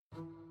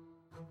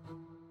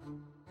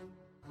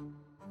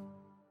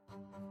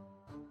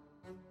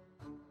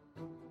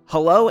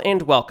Hello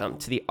and welcome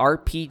to the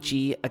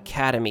RPG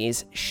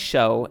Academy's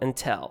Show and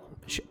Tell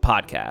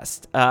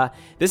podcast.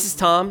 This is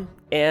Tom,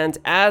 and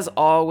as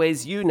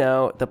always, you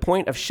know, the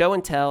point of Show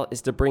and Tell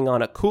is to bring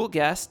on a cool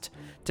guest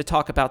to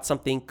talk about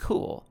something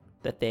cool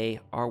that they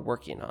are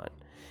working on.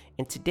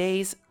 And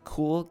today's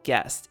cool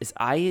guest is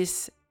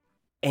Ais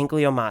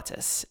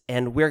Angliomatis,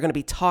 and we're going to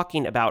be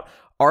talking about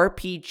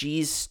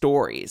RPG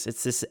stories.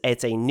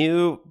 It's a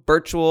new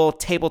virtual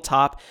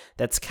tabletop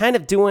that's kind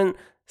of doing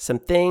some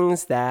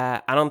things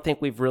that I don't think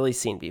we've really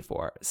seen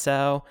before.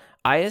 So,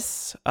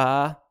 Ais,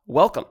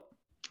 welcome.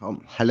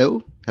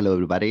 Hello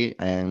everybody,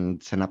 and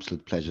it's an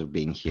absolute pleasure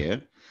being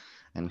here.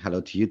 And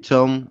hello to you,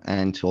 Tom,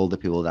 and to all the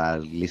people that are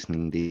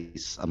listening to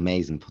this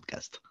amazing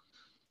podcast.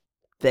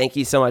 Thank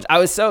you so much.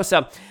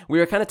 So we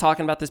were kind of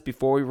talking about this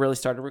before we really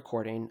started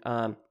recording.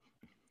 I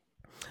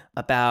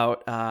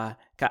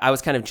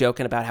was kind of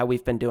joking about how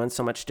we've been doing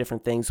so much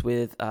different things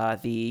with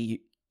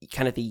the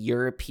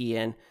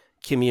European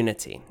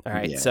community. All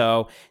right. Yeah.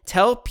 So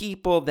tell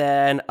people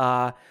then,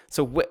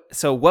 so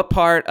what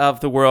part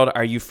of the world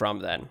are you from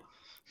then?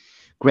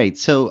 Great.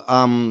 So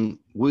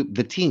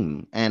the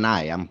team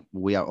and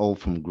we are all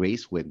from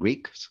Greece. We're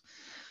Greeks.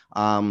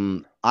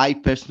 I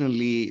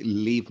personally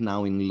live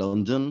now in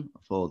London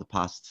for the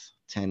past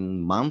 10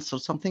 months or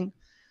something.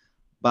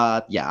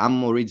 But yeah,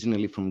 I'm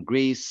originally from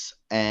Greece,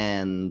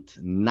 and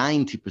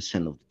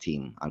 90% of the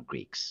team are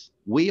Greeks.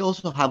 We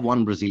also have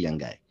one Brazilian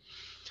guy.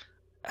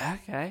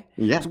 Okay.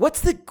 Yeah. So what's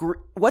the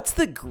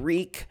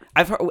Greek?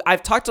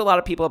 I've talked to a lot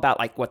of people about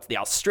like what's the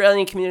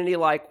Australian community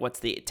like, what's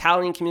the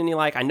Italian community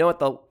like. I know what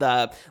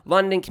the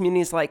London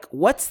community is like.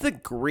 What's the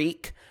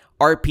Greek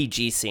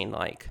RPG scene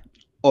like?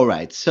 All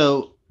right.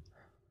 So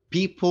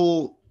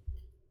people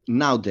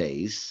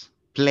nowadays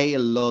play a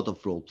lot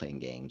of role-playing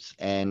games,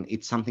 and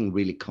it's something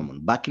really common.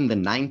 Back in the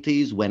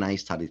 90s, when I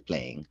started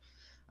playing,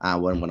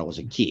 when I was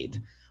a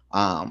kid,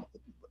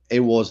 it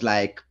was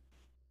like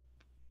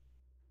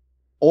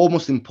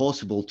almost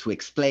impossible to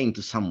explain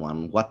to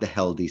someone what the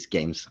hell these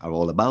games are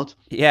all about.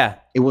 Yeah.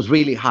 It was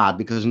really hard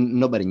because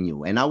nobody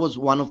knew. And I was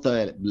one of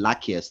the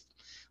luckiest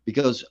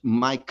because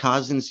my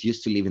cousins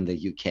used to live in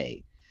the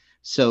UK.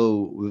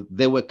 So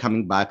they were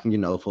coming back,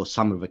 for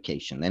summer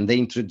vacation, and they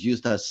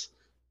introduced us,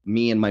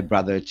 me and my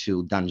brother,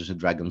 to Dungeons &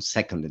 Dragons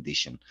 2nd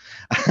edition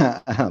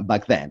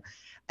back then.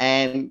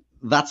 And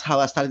that's how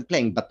I started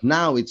playing. But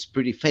now it's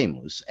pretty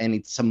famous, and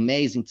it's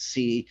amazing to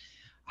see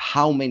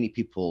how many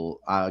people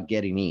are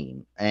getting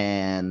in,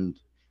 and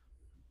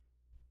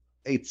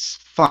it's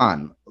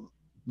fun.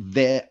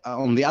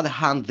 On the other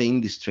hand,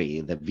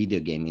 the video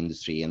game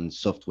industry and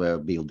software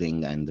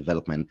building and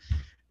development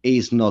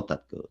is not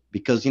that good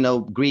because,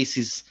 Greece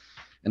is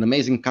an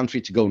amazing country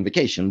to go on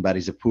vacation, but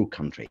it's a poor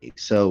country.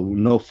 So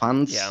no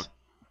funds. Yeah.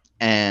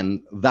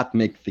 And that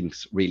makes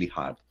things really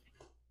hard.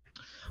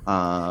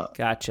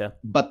 Gotcha.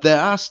 But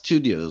there are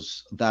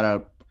studios that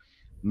are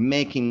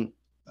making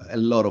a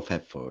lot of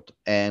effort,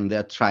 and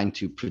they're trying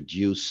to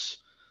produce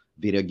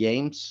video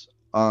games.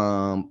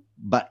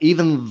 But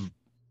even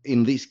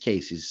in these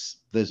cases,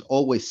 there's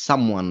always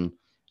someone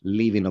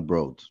living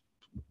abroad.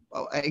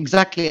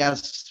 Exactly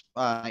as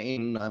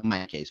in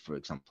my case, for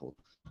example.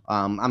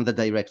 I'm the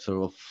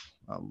director of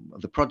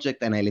the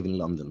project, and I live in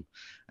London.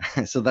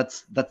 So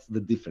that's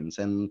the difference.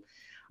 And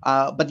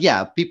but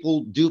yeah,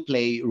 people do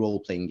play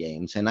role-playing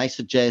games, and I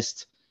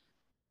suggest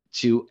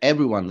to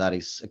everyone that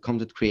is a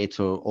content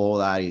creator or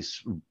that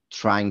is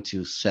trying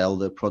to sell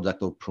the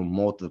product or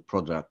promote the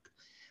product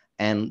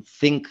and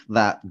think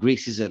that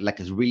Greece is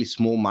like a really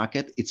small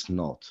market. It's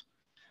not.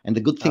 And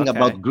the good thing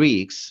about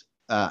Greeks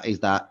is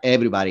that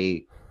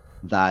everybody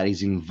that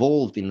is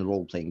involved in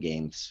role-playing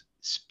games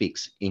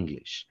speaks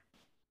English.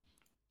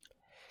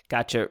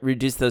 Gotcha.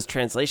 Reduce those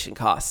translation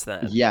costs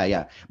then.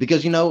 Yeah.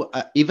 Because,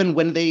 even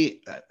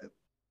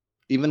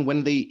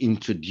when they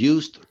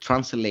introduced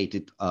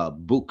translated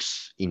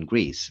books in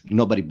Greece,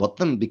 nobody bought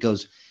them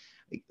because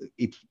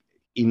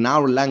in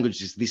our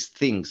languages, these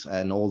things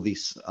and all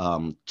these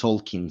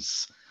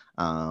Tolkien's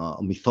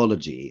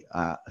mythology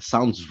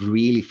sounds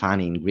really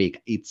funny in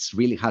Greek. It's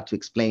really hard to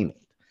explain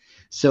it.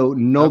 So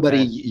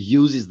nobody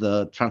uses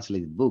the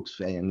translated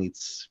books, and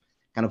it's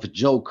kind of a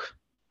joke.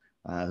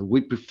 We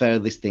prefer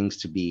these things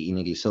to be in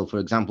English. So, for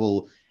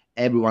example,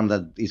 everyone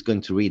that is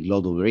going to read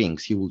Lord of the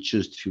Rings, he will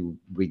choose to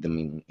read them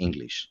in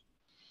English.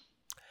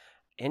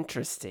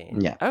 Interesting.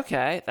 Yeah.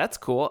 Okay, that's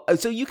cool.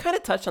 So you kind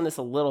of touched on this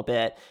a little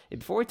bit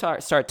before we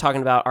start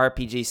talking about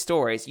RPG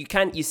stories. You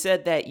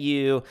said that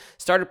you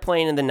started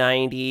playing in the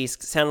 90s,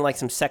 sounded like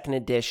some 2nd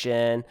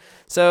edition.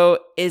 So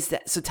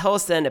tell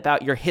us then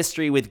about your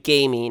history with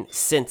gaming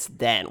since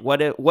then.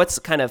 What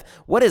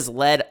has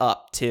led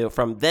up to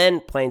from then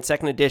playing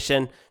 2nd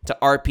edition to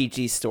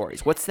RPG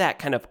stories? What's that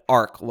kind of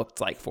arc looked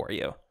like for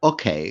you?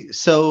 Okay,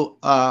 so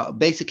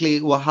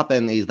basically what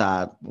happened is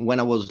that when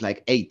I was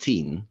like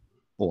 18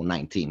 or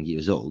 19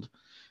 years old,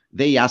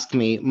 they asked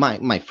me,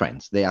 my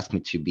friends, they asked me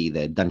to be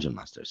the dungeon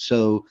master.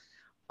 So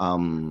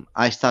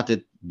I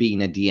started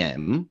being a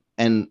DM,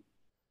 and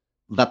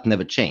that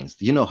never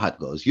changed. You know how it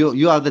goes.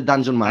 You are the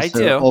dungeon I master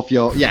do. of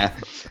your, yeah.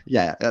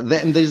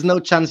 Then there's no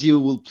chance you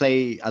will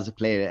play as a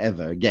player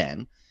ever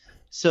again.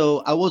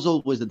 So I was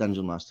always the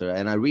dungeon master,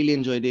 and I really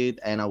enjoyed it.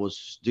 And I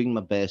was doing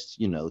my best,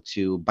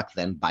 to back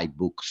then buy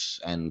books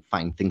and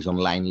find things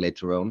online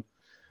later on.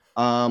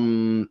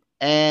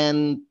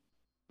 And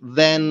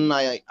then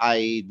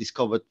I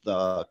discovered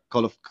the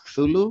Call of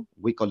Cthulhu.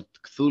 We call it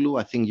Cthulhu.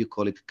 I think you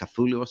call it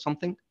Cthulhu or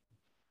something.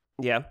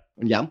 Yeah.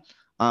 Yeah.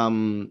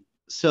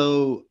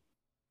 So,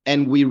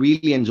 and we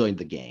really enjoyed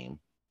the game,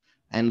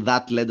 and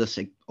that led us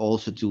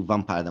also to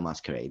Vampire the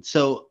Masquerade.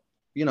 So,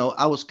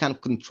 I was kind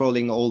of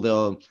controlling all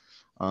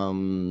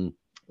um,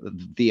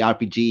 the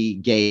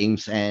RPG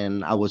games,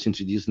 and I was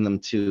introducing them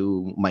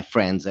to my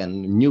friends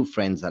and new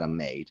friends that I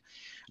made.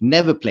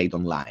 Never played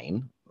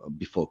online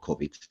before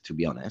COVID, to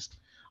be honest.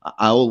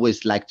 I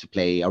always liked to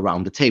play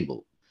around the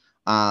table,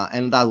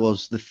 and that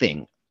was the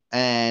thing.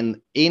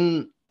 And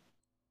in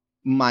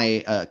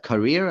my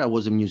career, I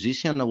was a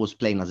musician. I was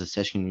playing as a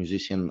session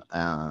musician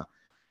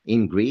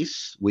in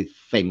Greece with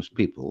famous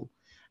people.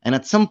 And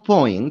at some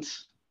point,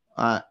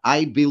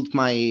 I built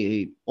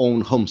my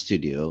own home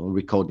studio,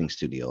 recording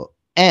studio.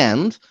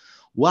 And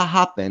what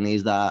happened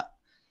is that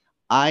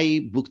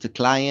I booked a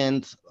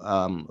client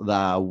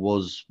that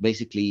was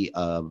basically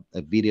a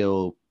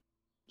video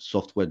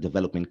software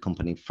development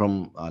company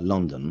from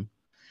London.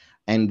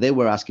 And they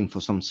were asking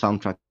for some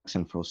soundtracks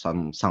and for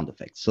some sound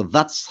effects. So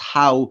that's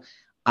how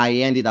I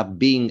ended up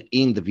being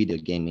in the video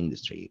game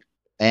industry.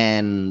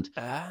 And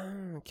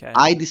Okay.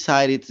 I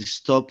decided to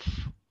stop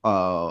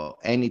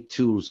any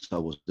tours I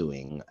was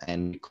doing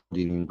and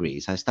recording in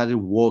Greece. I started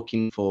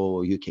working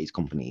for UK's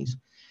companies,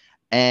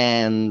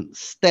 and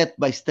step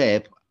by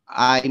step,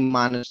 I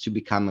managed to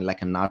become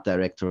like an art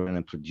director and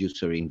a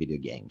producer in video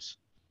games.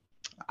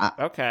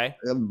 Okay.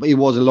 It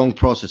was a long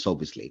process,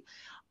 obviously.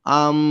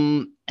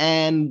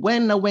 And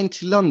when I went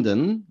to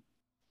London,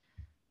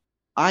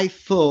 I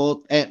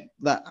thought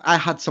that I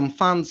had some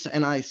funds,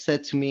 and I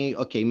said to me,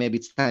 okay, maybe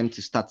it's time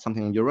to start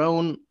something on your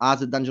own.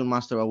 As a dungeon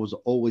master, I was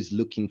always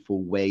looking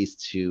for ways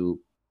to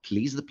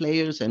please the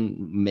players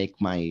and make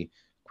my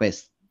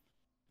quest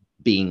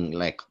being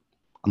like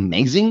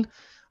amazing.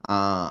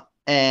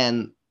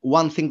 And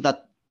one thing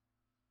that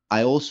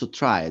I also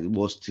tried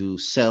was to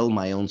sell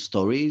my own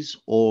stories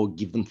or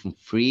give them for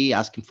free,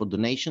 asking for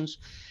donations.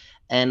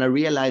 And I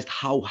realized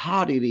how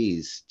hard it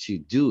is to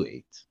do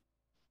it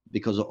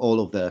because of all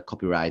of the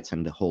copyrights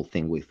and the whole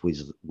thing with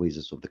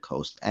Wizards of the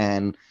Coast,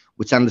 and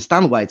which I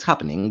understand why it's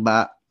happening,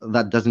 but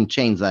that doesn't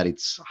change that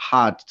it's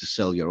hard to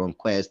sell your own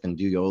quest and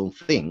do your own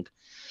thing.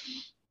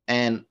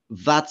 And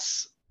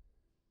that's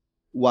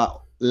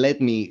what led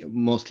me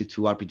mostly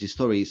to RPG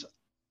stories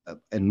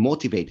and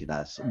motivated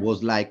us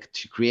was like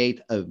to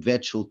create a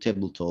virtual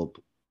tabletop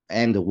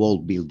and a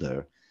world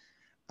builder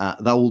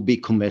that will be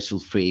commercial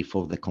free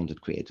for the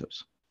content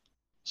creators.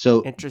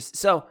 So Interesting.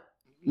 So,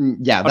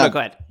 yeah, oh no, that go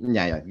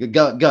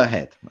ahead. go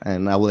ahead,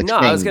 and I will No,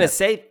 I was explain gonna that.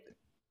 say,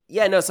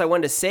 yeah, no. So I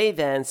wanted to say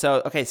then.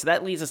 So okay, so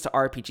that leads us to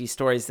RPG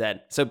stories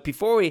then. So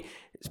before we,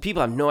 people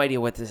have no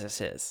idea what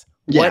this is.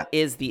 Yeah, What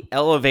is the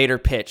elevator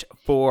pitch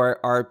for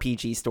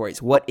RPG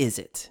stories? What is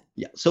it?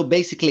 yeah. So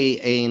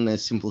basically, in a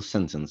simple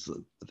sentence,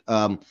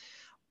 um,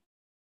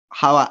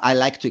 how I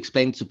like to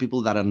explain to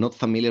people that are not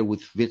familiar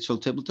with virtual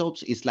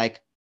tabletops is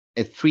like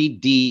a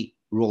 3D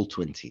roll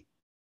 20,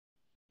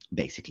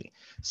 basically.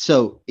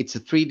 So it's a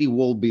 3D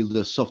world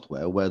builder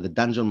software where the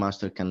dungeon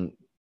master can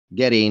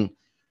get in,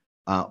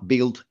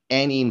 build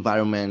any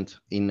environment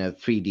in a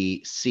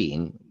 3D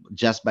scene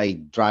just by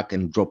drag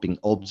and dropping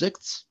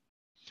objects.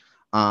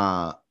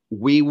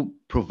 We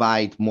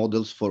provide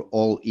models for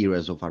all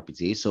eras of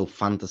RPG, so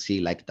fantasy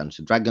like Dungeons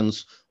and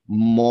Dragons,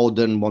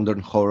 modern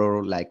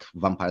horror like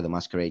Vampire the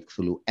Masquerade,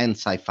 Cthulhu, and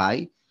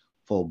sci-fi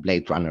for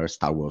Blade Runner,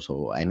 Star Wars,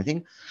 or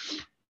anything.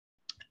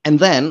 And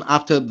then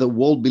after the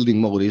world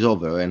building mode is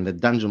over and the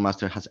dungeon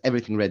master has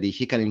everything ready,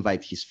 he can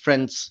invite his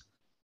friends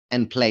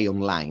and play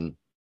online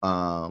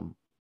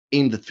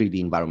in the 3D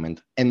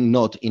environment and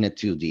not in a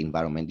 2D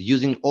environment,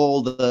 using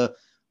all the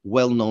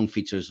well-known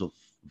features of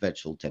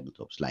virtual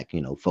tabletops, like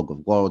fog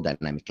of war,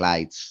 dynamic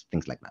lights,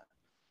 things like that,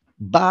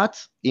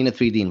 but in a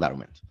 3D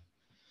environment.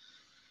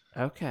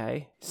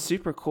 Okay,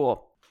 super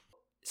cool.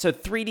 So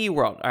 3D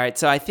world. All right.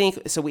 So I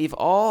think so.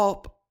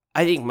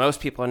 I think most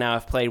people now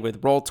have played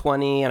with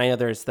Roll20, and I know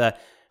there's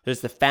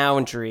the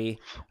Foundry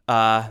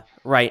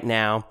right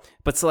now.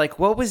 But so like,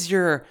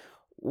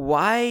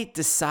 why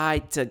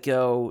decide to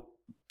go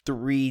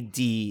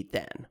 3D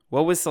then?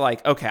 What was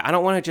like? Okay, I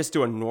don't want to just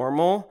do a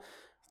normal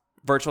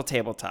virtual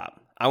tabletop.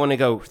 I want to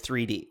go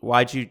 3D.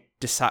 Why'd you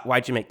decide?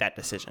 Why'd you make that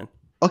decision?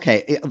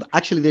 Okay,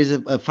 actually, there's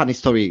a funny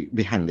story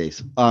behind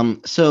this.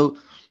 So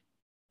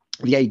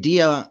the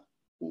idea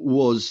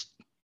was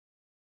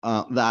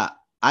that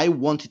I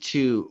wanted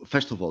to,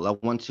 first of all, I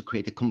wanted to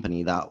create a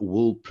company that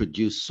will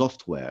produce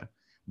software,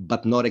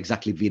 but not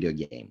exactly video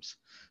games.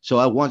 So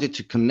I wanted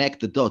to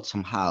connect the dots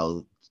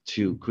somehow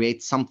to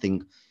create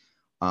something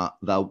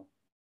that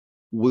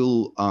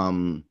will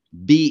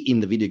be in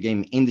the video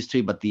game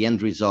industry, but the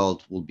end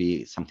result will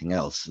be something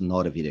else,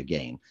 not a video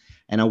game.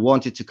 And I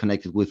wanted to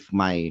connect it with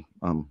my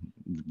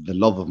the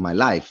love of my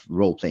life,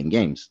 role playing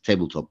games,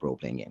 tabletop role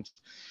playing games.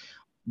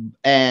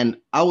 And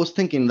I was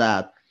thinking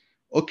that,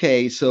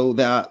 okay, so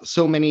there are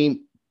so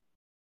many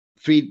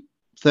free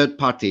third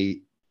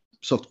party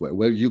software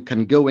where you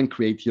can go and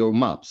create your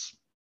maps,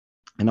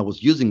 and I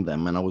was using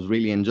them and I was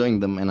really enjoying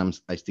them, and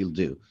I still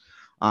do.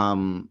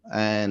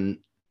 And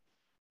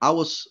I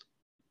was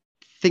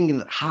thinking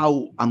that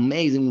how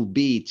amazing it would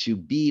be to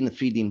be in a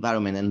 3D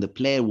environment and the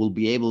player will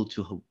be able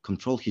to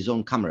control his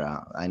own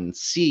camera and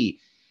see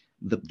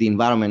the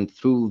environment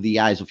through the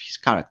eyes of his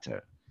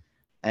character.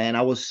 And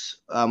I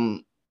was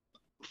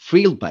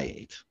thrilled by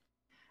it.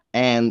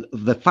 And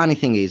the funny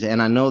thing is,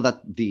 and I know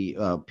that the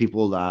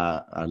people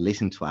that are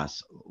listening to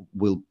us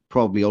will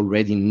probably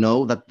already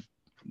know that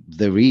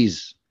there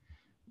is,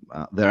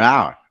 there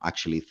are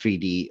actually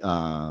 3D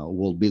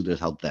world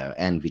builders out there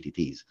and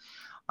VTTs.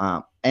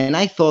 And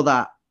I thought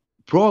that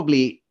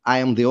probably I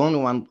am the only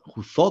one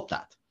who thought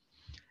that.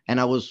 And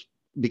I was,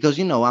 because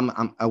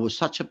I was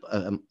such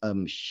a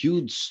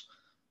huge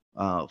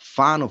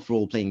fan of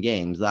role playing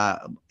games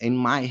that in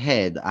my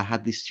head I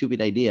had this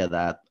stupid idea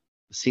that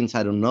since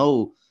I don't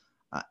know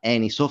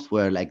any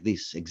software like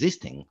this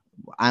existing,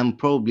 I'm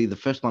probably the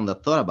first one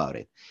that thought about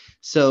it.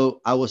 So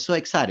I was so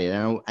excited,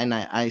 and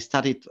I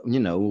started,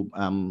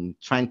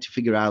 trying to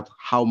figure out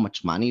how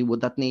much money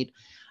would that need,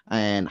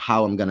 and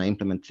how I'm gonna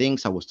implement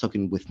things. I was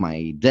talking with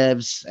my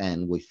devs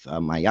and with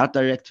my art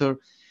director,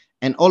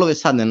 and all of a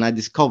sudden, I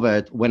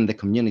discovered, when the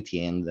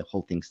community and the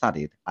whole thing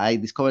started, I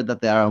discovered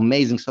that there are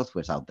amazing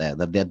softwares out there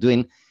that they're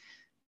doing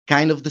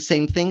kind of the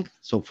same thing.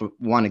 So, for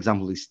one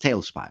example, is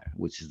Tailspire,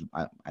 which is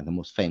the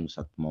most famous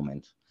at the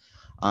moment.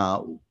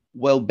 Uh,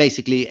 well,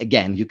 basically,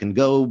 again, you can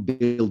go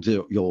build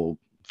your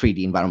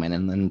 3D environment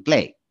and then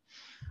play.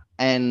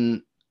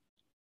 And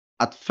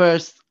at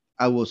first,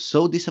 I was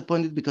so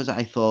disappointed because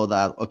I thought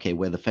that, okay,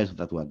 we're the first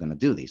that we're going to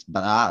do this.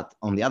 But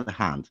on the other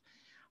hand,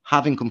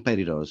 having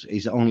competitors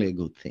is only a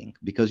good thing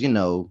because,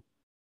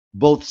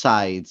 both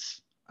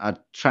sides are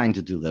trying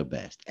to do their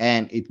best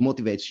and it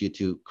motivates you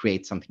to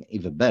create something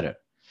even better.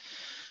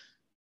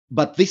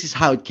 But this is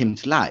how it came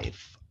to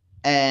life.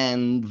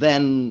 And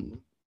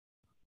then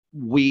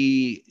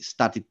we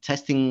started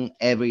testing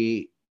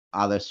every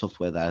other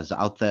software that is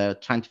out there,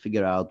 trying to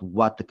figure out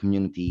what the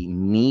community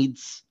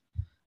needs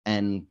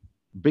and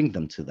bring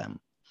it to them.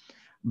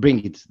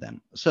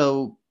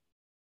 So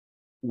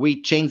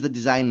we changed the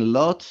design a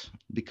lot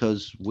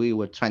because we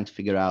were trying to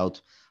figure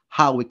out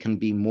how we can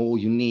be more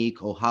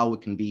unique or how we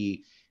can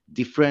be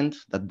different.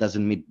 That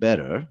doesn't mean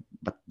better,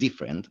 but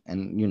different,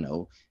 and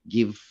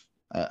give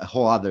a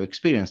whole other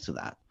experience to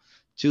that,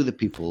 to the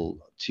people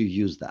to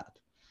use that.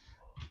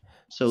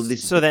 So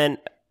this is So then,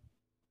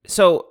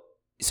 so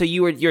so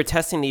you're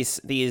testing these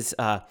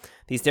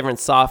different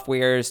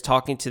softwares,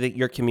 talking to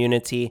your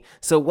community.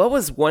 So what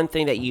was one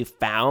thing that you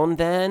found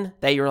then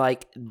that you're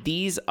like,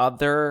 these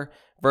other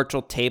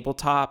virtual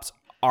tabletops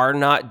are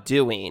not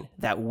doing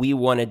that we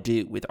want to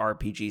do with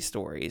RPG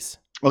stories?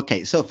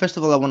 okay. So first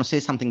of all, I want to say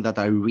something that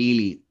I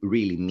really,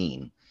 really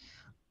mean.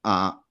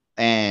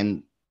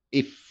 And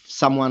if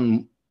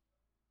someone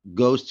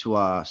goes to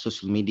our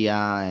social media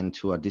and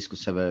to our Discord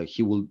server,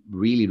 he will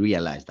really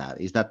realize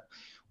that is that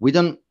we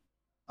don't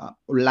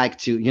like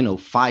to,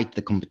 fight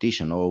the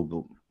competition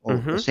or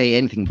say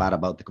anything bad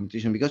about the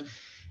competition, because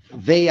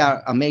they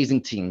are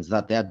amazing teams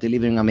that they are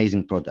delivering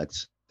amazing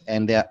products,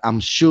 and I'm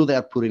sure they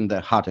are putting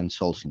their heart and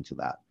souls into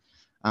that,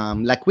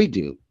 like we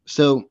do.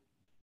 So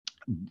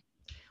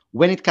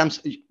when it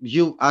comes,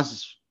 you,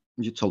 as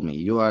you told me,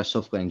 you are a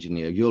software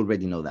engineer, you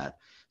already know that.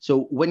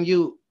 So when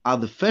you are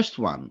the first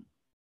one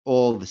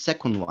or the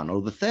second one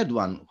or the third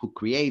one who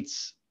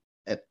creates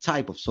a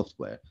type of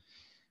software,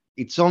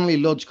 it's only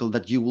logical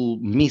that you will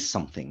miss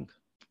something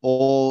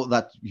or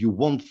that you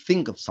won't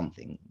think of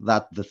something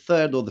that the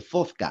third or the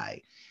fourth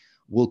guy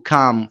will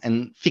come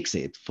and fix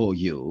it for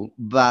you.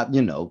 But,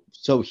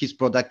 so his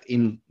product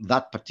in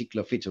that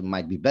particular feature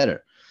might be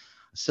better.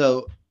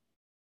 So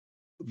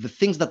the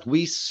things that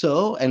we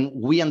saw, and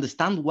we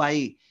understand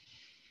why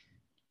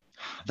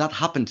that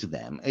happened to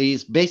them,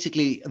 is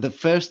basically the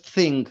first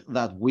thing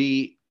that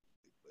we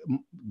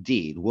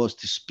did was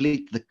to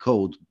split the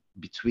code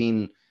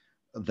between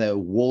the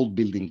world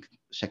building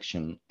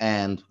section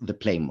and the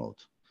play mode.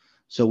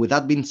 So with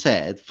that being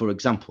said, for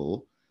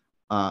example,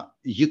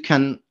 you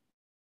can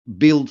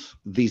build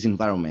these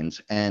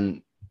environments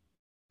and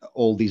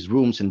all these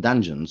rooms and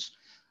dungeons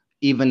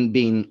even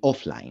being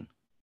offline,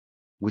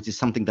 which is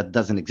something that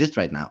doesn't exist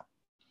right now,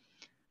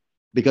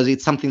 because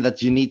it's something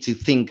that you need to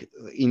think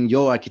in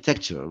your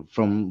architecture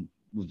from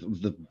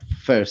the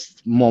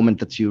first moment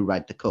that you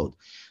write the code.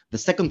 The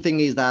second thing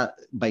is that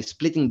by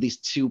splitting these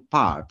two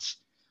parts,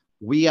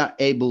 we are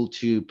able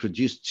to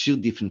produce two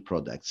different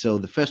products. So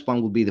the first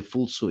one will be the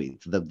full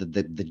suite, the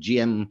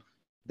GM,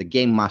 the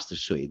Game Master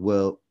Suite,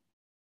 where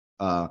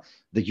the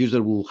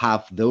user will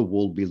have the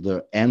world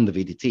builder and the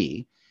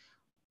VTT,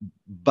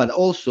 but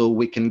also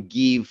we can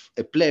give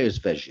a player's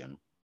version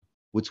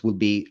which will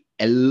be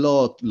a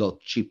lot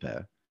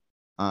cheaper.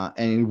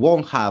 And it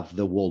won't have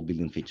the world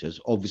building features.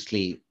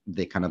 Obviously,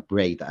 they can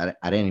upgrade at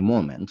any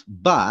moment,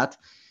 but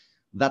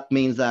that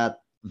means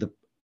that the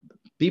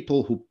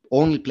people who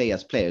only play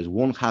as players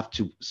won't have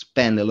to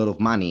spend a lot of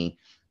money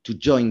to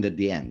join the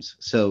DMs.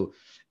 So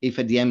if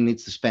a DM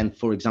needs to spend,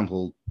 for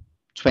example,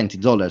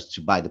 $20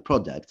 to buy the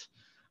product,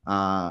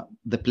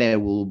 the player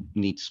will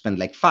need to spend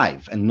like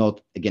five and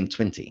not again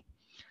 20.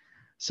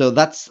 So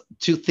that's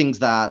two things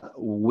that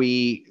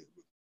we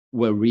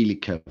were really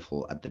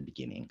careful at the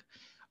beginning.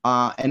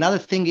 Another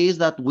thing is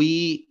that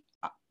we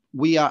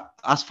are,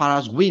 as far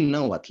as we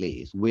know at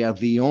least, we are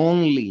the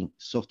only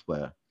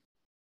software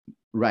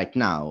right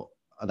now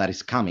that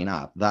is coming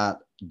up that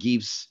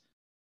gives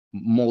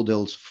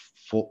models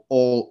for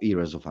all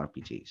eras of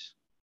RPGs.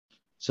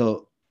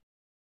 So,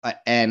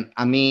 and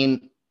I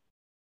mean,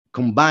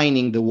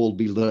 combining the world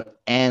builder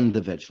and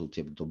the virtual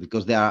tabletop,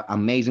 because there are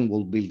amazing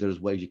world builders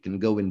where you can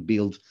go and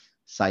build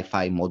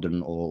sci-fi,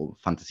 modern, or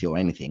fantasy or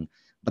anything,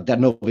 but there are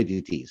no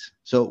VDTs.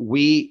 So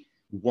we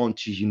want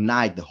to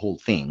unite the whole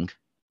thing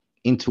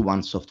into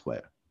one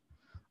software,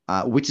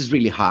 which is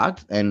really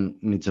hard and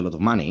needs a lot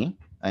of money,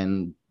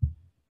 and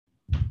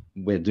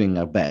we're doing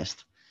our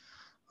best.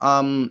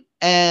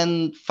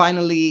 And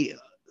finally,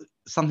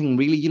 something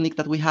really unique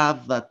that we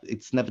have that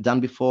it's never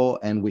done before,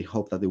 and we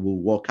hope that it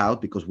will work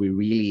out because we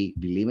really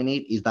believe in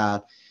it, is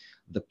that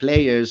the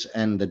players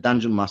and the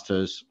dungeon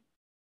masters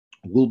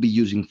will be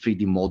using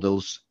 3D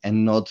models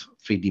and not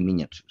 3D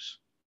miniatures.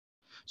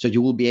 So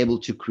you will be able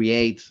to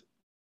create,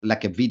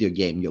 like a video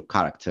game, your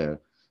character,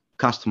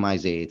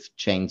 customize it,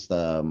 change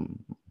the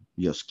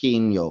your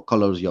skin, your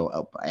colors,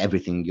 your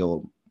everything,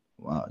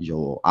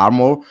 your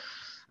armor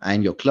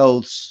and your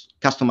clothes,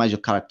 customize your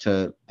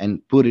character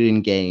and put it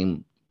in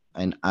game,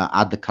 and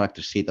add the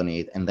character sheet on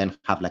it, and then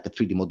have like a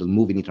 3D model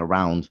moving it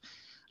around,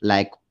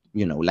 like,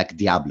 you know, like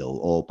Diablo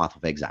or Path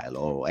of Exile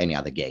or any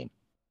other game.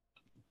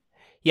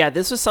 Yeah,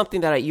 this was something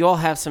that you all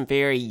have some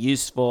very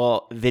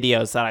useful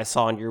videos that I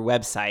saw on your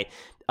website.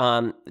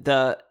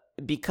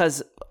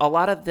 Because a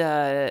lot of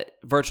the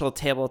virtual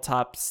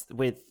tabletops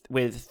with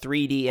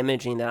 3D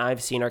imaging that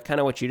I've seen are kind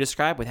of what you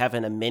described, with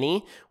having a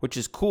mini, which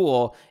is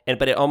cool,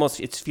 but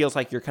it feels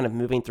like you're kind of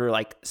moving through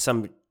like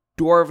some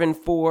Dwarven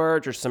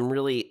Forge or some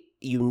really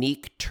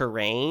unique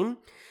terrain.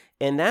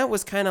 And that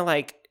was kind of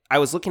like, I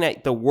was looking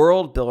at the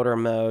world builder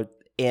mode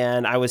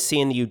and I was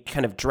seeing you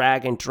kind of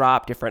drag and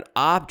drop different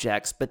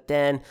objects, but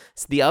then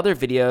the other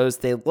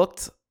videos, they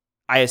looked,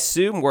 I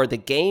assume, were the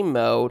game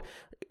mode,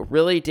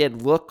 really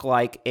did look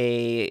like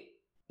a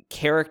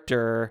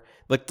character.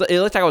 Like, it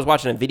looked like I was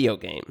watching a video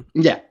game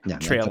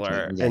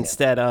trailer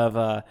instead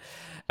of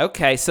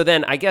okay. So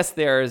then I guess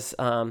there's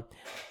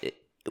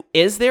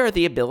is there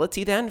the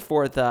ability then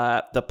for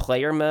the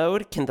player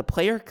mode? Can the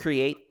player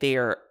create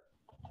their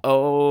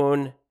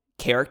own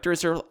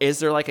characters, or is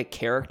there like a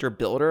character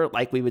builder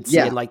like we would see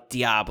in like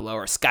Diablo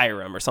or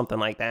Skyrim or something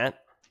like that?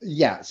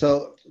 Yeah.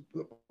 So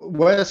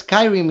where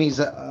Skyrim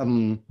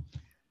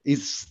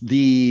is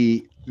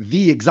the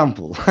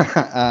example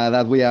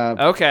that we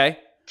are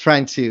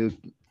trying to,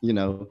 you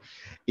know,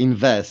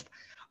 invest.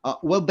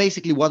 Well,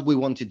 basically what we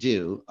want to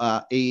do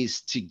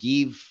is to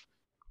give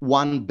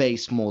one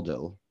base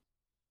model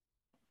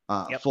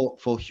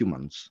for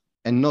humans,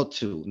 and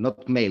not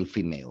male,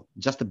 female,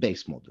 just a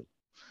base model.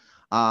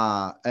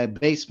 A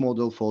base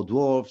model for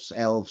dwarves,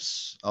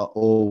 elves,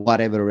 or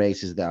whatever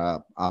races there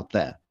are out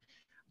there.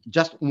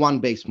 Just one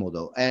base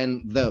model,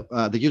 and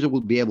the user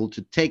will be able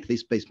to take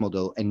this base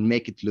model and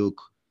make it look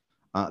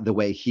the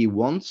way he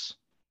wants.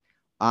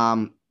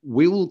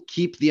 We will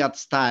keep the art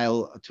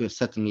style to a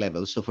certain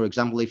level. So, for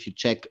example, if you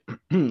check,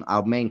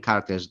 our main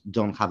characters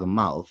don't have a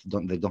mouth,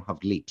 they don't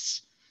have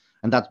lips,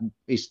 and that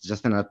is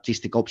just an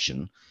artistic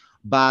option.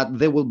 But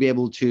they will be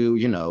able to,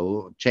 you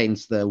know,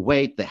 change the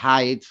weight, the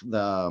height,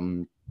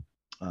 the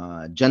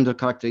gender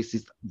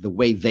characteristics the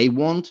way they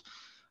want,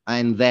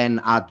 and then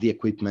add the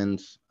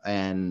equipment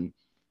and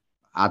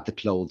add the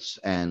clothes,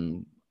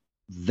 and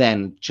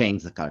then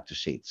change the character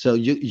sheet. So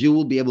you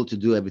will be able to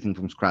do everything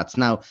from scratch.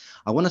 Now,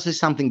 I want to say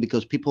something,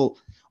 because people,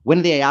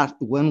 when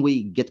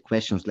we get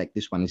questions like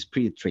this one, it's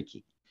pretty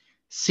tricky.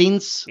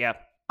 Since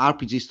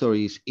RPG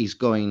Stories is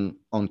going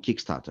on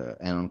Kickstarter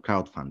and on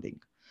crowdfunding,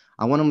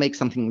 I want to make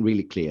something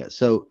really clear.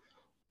 So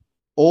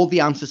all the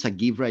answers I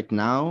give right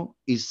now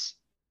is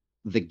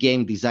the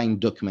game design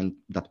document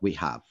that we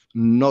have,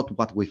 not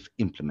what we've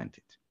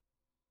implemented.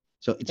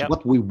 So it's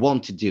what we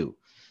want to do.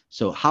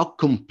 So how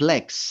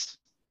complex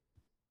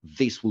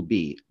this will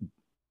be,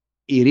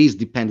 it is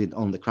dependent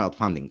on the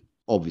crowdfunding,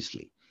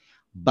 obviously.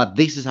 But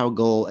this is our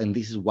goal, and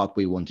this is what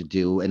we want to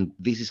do, and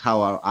this is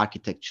how our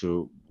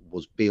architecture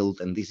was built,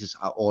 and this is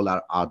all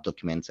our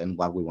documents and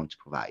what we want to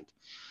provide.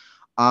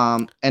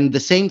 And the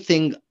same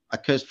thing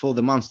occurs for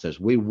the monsters.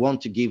 We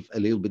want to give a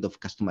little bit of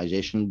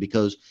customization,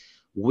 because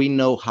we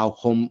know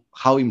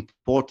how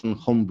important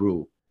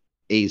homebrew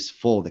is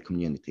for the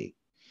community.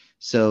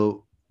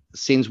 So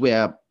since we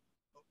are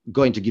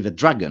going to give a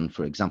dragon,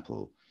 for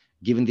example,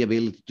 given the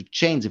ability to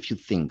change a few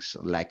things,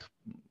 like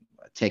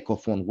take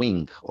off one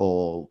wing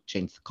or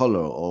change the color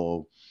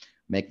or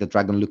make the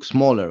dragon look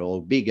smaller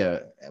or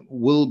bigger.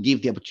 We'll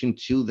give the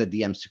opportunity to the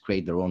DMs to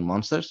create their own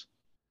monsters.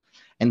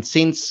 And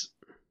since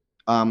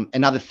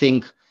another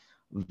thing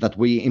that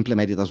we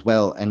implemented as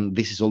well, and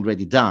this is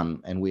already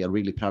done, and we are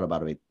really proud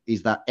about it,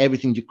 is that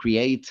everything you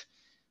create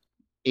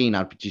in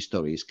RPG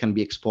stories can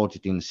be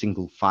exported in a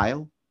single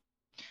file.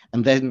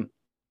 And then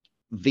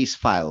this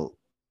file,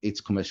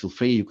 it's commercial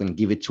free. You can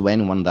give it to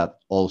anyone that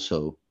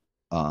also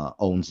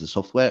owns the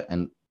software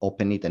and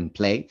open it and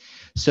play.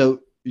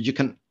 So you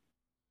can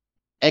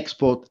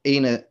export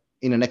in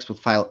an export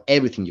file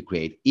everything you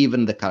create,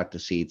 even the character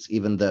sheets,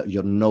 even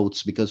your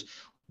notes, because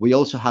we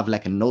also have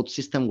like a note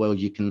system where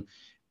you can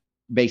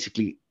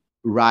basically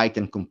write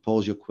and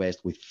compose your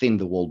quest within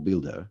the world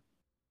builder.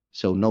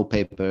 So no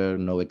paper,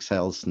 no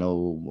Excels,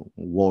 no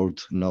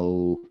Word,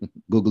 no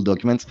Google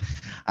Documents.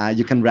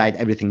 You can write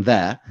everything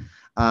there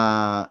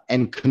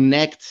and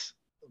connect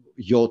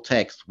your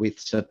text with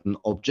certain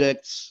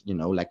objects,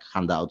 like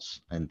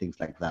handouts and things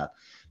like that.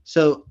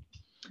 So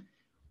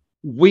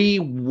we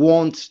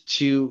want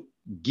to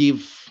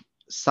give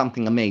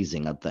something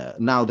amazing out there.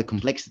 Now, the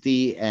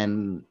complexity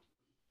and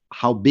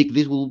how big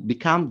this will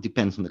become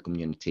depends on the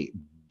community.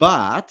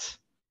 But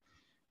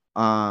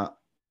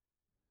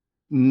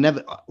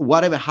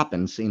whatever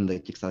happens in the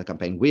Kickstarter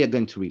campaign, we are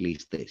going to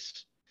release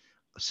this.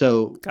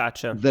 So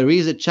Gotcha. There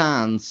is a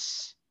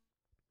chance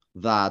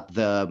that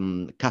the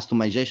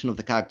customization of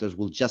the characters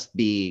will just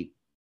be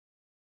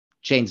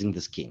changing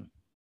the skin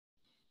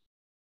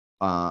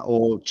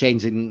or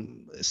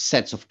changing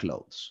sets of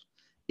clothes.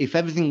 If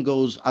everything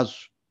goes as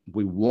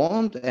we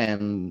want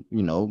and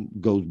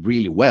goes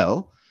really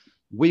well,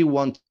 we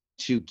want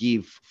to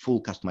give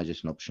full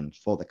customization options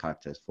for the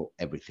characters for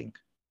everything.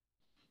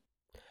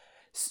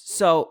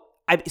 So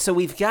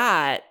we've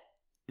got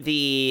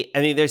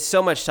there's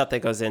so much stuff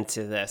that goes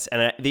into this,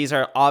 and these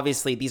are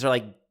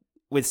like,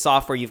 with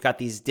software, you've got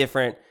these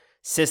different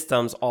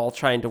systems all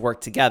trying to work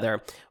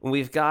together. And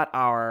we've got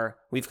our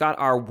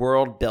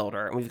world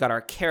builder, and we've got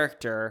our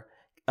character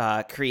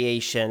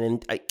creation,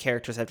 and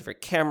characters have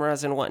different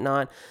cameras and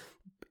whatnot,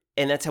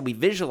 and that's how we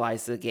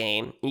visualize the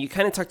game. And you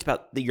kind of talked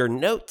about your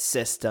note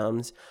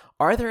systems.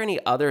 Are there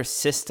any other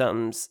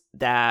systems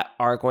that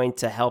are going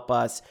to help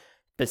us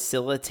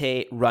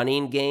facilitate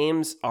running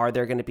games? Are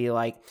there going to be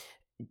like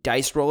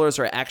dice rollers,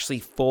 or actually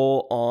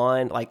full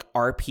on like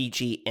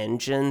RPG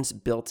engines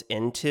built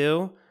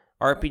into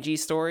RPG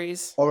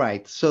stories? All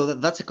right, so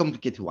that's a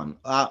complicated one.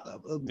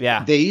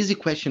 Yeah. The easy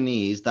question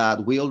is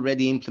that we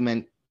already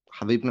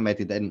have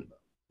implemented, and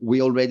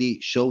we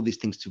already show these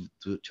things to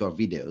our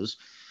videos,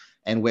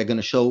 and we're going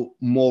to show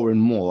more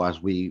and more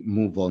as we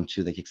move on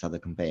to the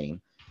Kickstarter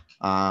campaign.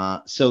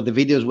 So the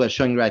videos we're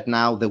showing right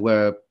now, they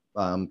were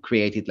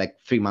created like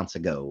 3 months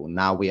ago.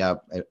 Now we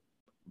are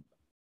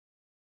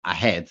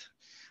ahead,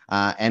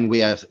 and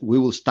we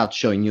will start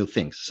showing new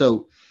things.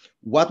 So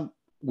what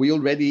we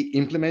already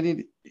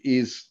implemented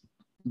is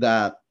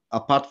that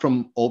apart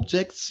from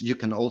objects, you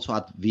can also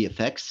add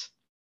VFX.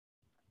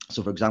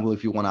 So for example,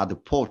 if you want to add a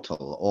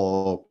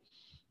portal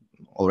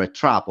or a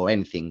trap or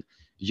anything,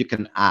 you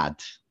can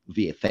add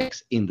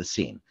VFX in the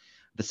scene.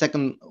 The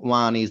second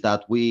one is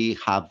that we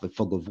have a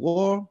fog of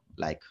war,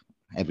 like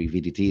every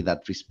VDT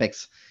that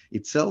respects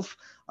itself.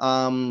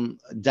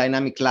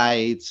 Dynamic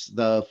lights,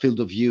 the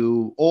field of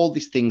view, all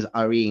these things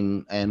are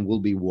in and will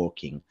be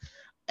working.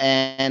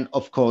 And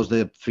of course,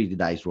 the 3D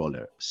dice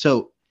roller.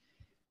 So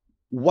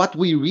what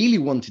we really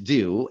want to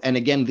do, and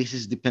again, this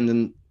is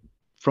dependent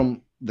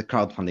from the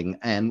crowdfunding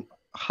and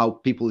how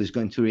people is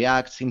going to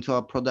react into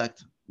our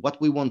product. What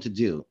we want to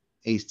do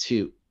is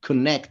to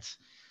connect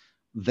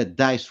the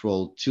dice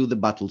roll to the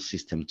battle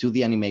system, to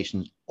the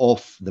animations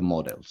of the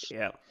models.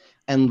 Yeah.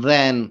 And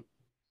then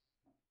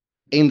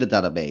in the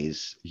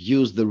database,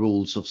 use the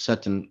rules of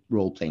certain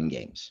role-playing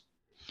games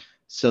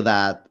so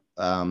that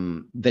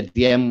the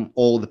DM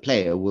or the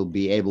player will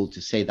be able to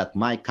say that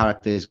my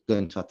character is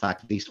going to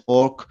attack this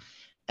orc,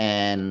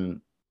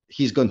 and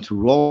he's going to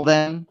roll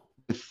them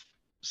with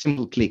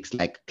simple clicks,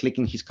 like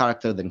clicking his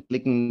character, then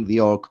clicking the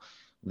orc,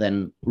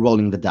 then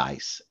rolling the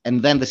dice.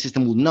 And then the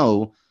system will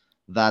know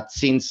that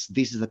since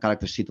this is the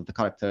character sheet of the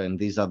character and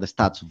these are the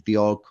stats of the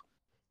orc,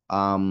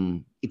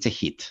 it's a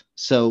hit.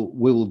 So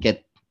we will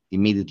get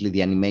immediately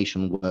the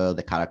animation where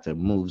the character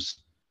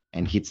moves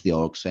and hits the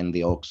orcs and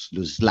the orcs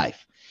loses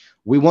life.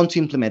 We want to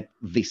implement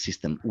this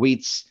system,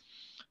 which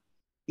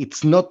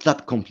it's not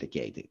that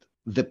complicated.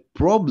 The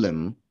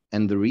problem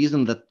and the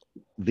reason that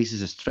this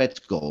is a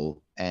stretch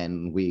goal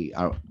and we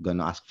are going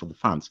to ask for the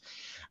funds,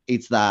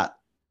 it's that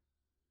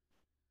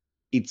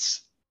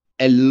it's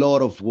a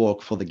lot of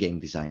work for the game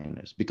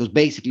designers, because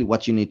basically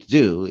what you need to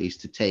do is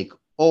to take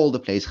all the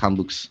players'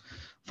 handbooks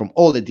from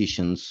all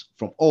editions,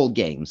 from all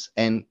games,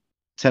 and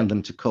turn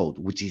them to code,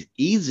 which is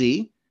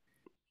easy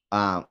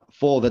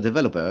for the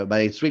developer,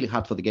 but it's really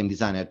hard for the game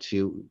designer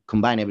to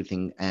combine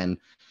everything and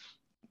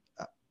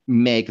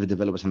make the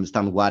developers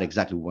understand what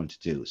exactly we want to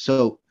do.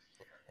 So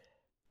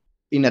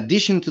in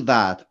addition to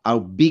that, our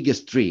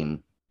biggest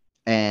dream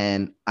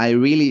And I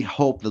really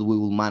hope that we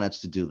will manage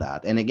to do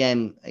that. And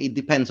again, it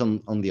depends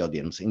on the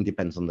audience, it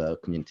depends on the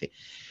community.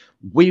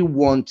 We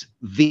want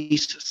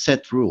these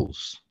set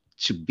rules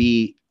to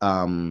be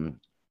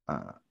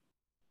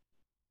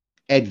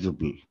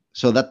editable.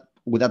 So that,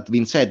 with that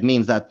being said,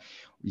 means that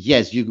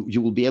yes,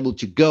 you will be able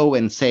to go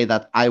and say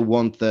that I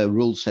want the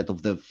rule set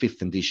of the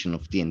fifth edition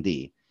of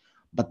D&D,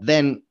 but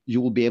then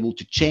you will be able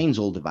to change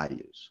all the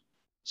values.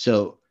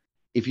 So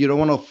if you don't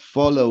want to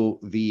follow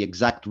the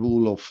exact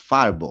rule of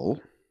Fireball,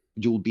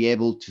 you will be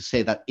able to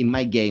say that in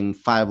my game,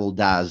 Fireball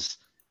does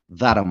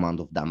that amount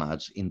of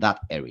damage in that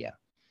area.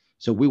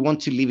 So we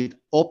want to leave it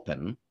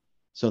open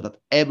so that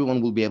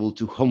everyone will be able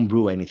to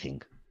homebrew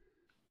anything.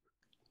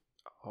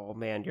 Oh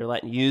man, you're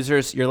letting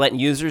users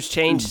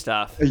change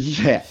stuff.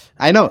 Yeah,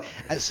 I know.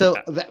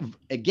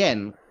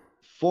 Again,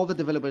 for the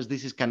developers,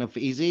 this is kind of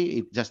easy.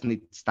 It just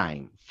needs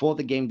time. For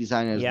the game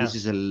designers, Yeah. this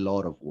is a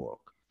lot of work.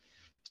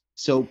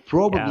 So Yeah.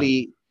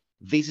 probably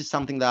this is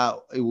something that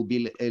it will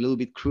be a little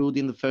bit crude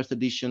in the first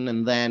edition,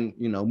 and then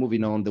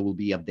moving on, there will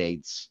be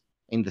updates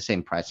in the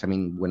same price. I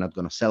mean, we're not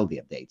going to sell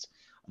the updates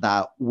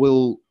that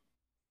will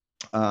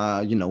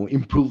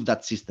improve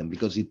that system,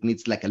 because it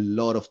needs like a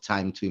lot of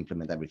time to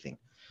implement everything.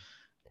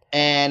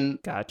 And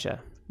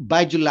Gotcha.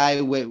 by July,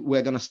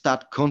 we're going to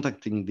start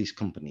contacting these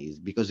companies,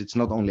 because it's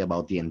not only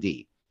about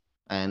D&D,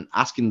 and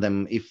asking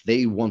them if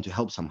they want to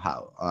help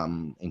somehow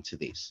into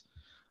this.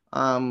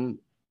 Um,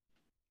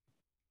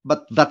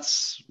 but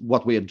that's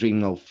what we are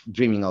dreaming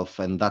of,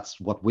 and that's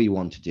what we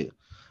want to do.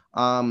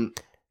 Um,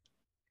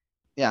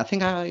 yeah, I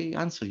think I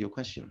answered your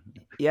question.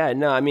 Yeah,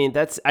 no, I mean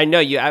I know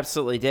you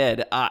absolutely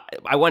did.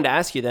 I wanted to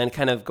ask you then,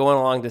 kind of going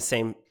along the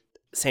same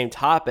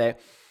topic.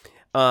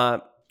 Uh,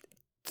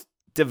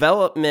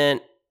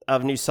 Development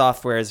of new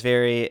software is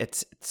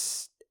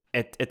it's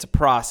a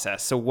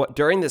process. So what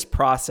during this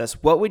process,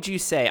 what would you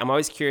say? I'm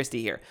always curious to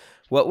hear.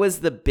 What was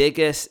the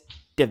biggest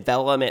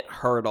development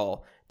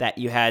hurdle that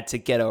you had to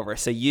get over?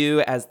 So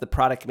you, as the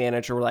product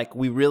manager, were like,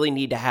 we really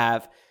need to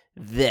have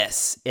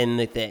this in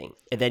the thing,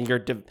 and then your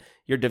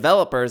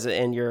developers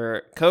and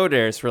your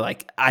coders were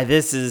like,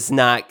 this is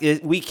not,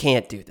 we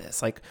can't do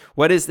this. Like,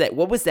 what is that?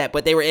 What was that?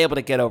 But they were able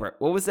to get over it.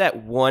 What was that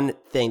one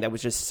thing that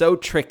was just so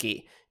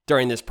tricky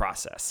during this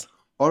process?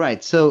 All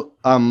right, so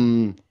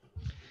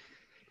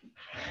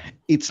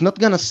it's not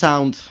gonna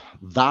sound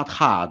that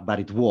hard, but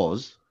it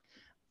was,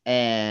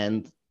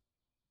 and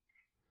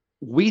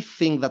we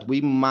think that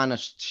we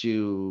managed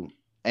to,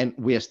 and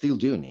we are still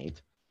doing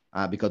it,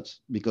 because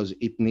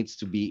it needs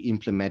to be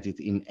implemented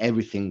in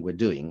everything we're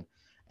doing,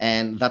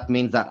 and that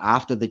means that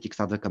after the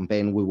Kickstarter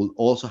campaign, we will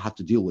also have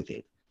to deal with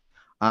it.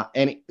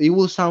 And it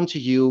will sound to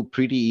you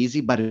pretty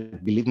easy,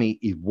 but believe me,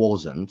 it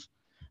wasn't.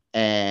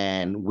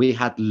 And we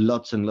had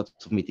lots and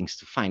lots of meetings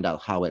to find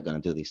out how we're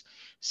going to do this.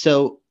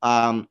 So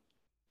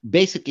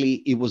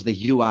basically, it was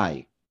the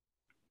UI.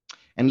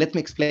 And let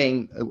me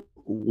explain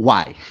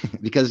why.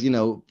 Because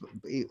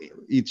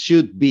it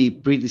should be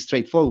pretty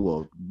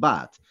straightforward,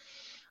 but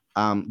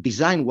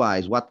design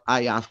wise, what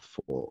I asked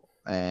for,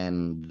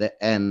 and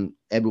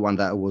everyone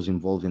that was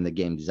involved in the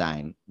game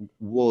design,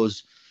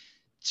 was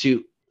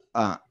to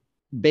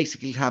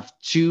basically have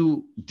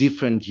two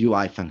different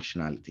UI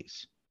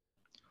functionalities: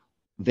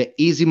 the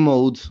easy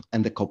mode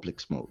and the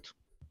complex mode.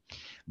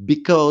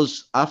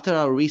 Because after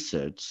our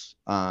research,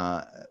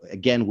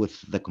 again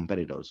with the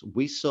competitors,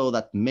 we saw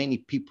that many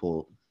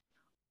people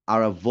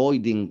are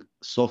avoiding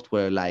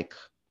software like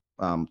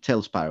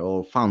Tailspire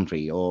or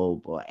Foundry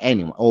or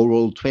Anima or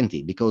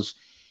Roll20, because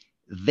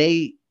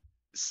they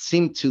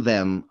seem to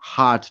them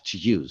hard to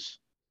use.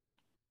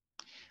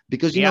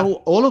 Because Yeah.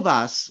 all of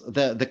us,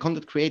 the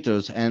content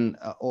creators, and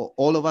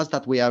all of us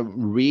that we are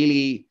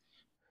really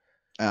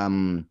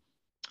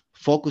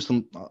focused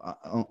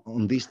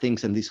on these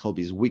things and these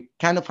hobbies, we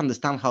kind of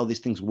understand how these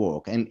things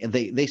work, and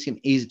they seem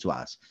easy to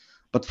us.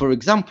 But for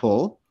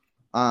example,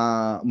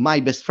 my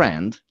best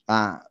friend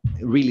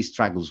really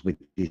struggles with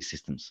these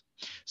systems.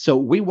 So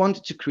we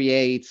wanted to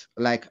create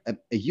like a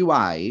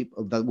UI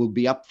that will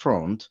be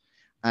upfront,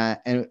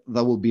 and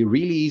that will be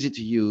really easy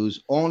to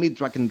use, only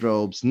drag and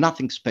drops,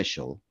 nothing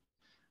special,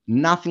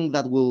 nothing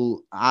that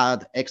will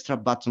add extra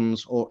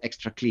buttons or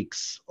extra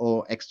clicks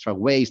or extra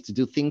ways to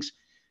do things.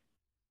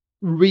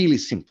 Really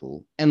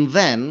simple. And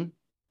then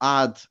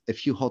add a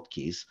few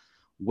hotkeys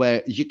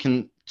where you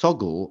can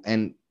toggle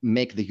and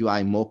make the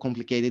UI more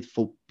complicated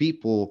for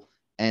people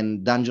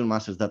and dungeon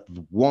masters that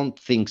want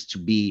things to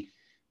be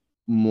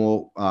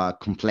more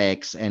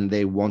complex, and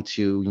they want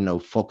to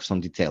focus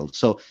on details.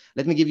 So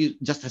let me give you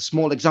just a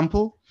small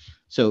example.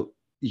 So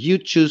you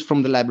choose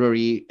from the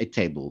library a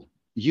table,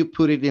 you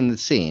put it in the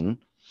scene,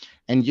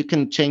 and you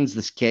can change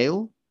the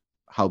scale,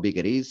 how big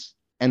it is,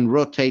 and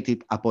rotate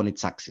it upon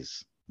its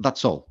axis.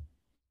 That's all.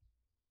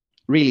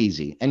 Really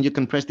easy. And you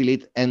can press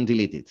delete and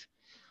delete it.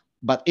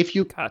 But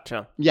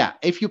Gotcha.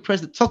 if you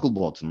press the toggle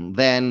button,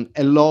 then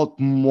a lot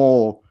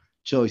more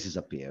choices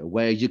appear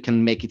where you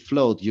can make it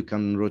float, you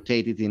can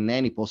rotate it in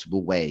any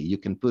possible way, you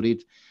can put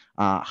it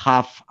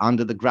half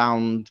under the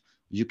ground,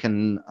 You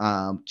can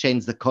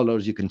change the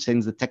colors, you can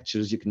change the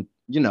textures, you can,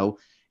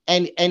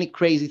 any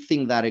crazy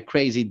thing that a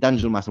crazy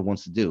dungeon master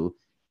wants to do,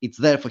 it's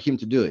there for him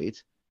to do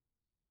it.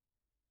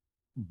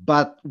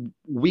 But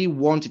we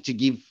wanted to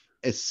give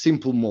a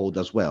simple mode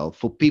as well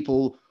for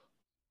people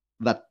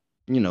that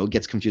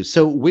gets confused.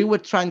 So we were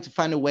trying to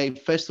find a way,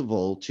 first of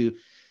all, to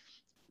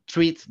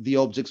treat the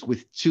objects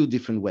with two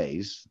different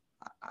ways.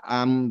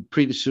 I'm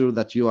pretty sure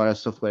that you are a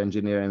software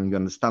engineer and you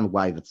understand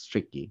why that's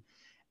tricky.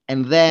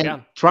 And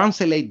then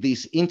translate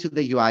this into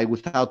the UI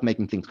without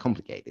making things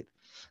complicated.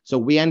 So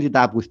we ended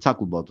up with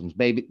toggle buttons.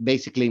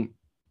 Basically,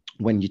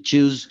 when you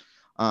choose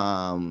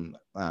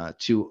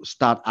to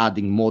start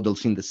adding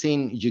models in the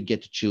scene, you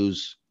get to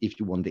choose if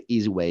you want the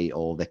easy way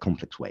or the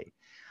complex way.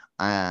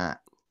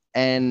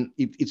 And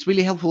it's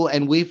really helpful.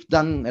 And we've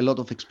done a lot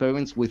of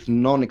experiments with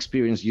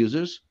non-experienced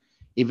users,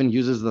 even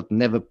users that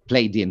never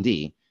play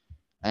D&D,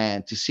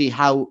 and to see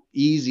how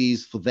easy it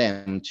is for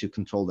them to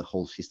control the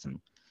whole system.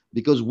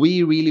 Because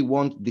we really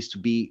want this to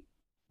be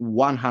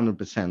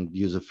 100%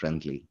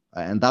 user-friendly.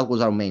 And that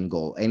was our main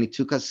goal. And it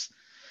took us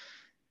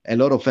a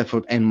lot of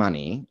effort and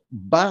money,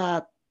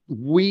 but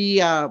we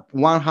are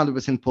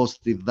 100%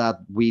 positive that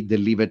we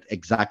delivered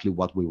exactly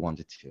what we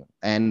wanted to,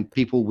 and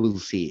people will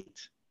see it.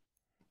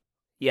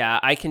 Yeah,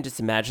 I can just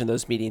imagine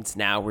those meetings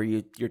now where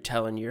you're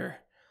telling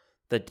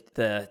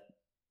the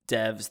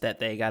devs that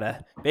they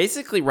gotta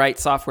basically write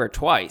software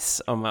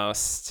twice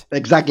almost.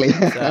 Exactly.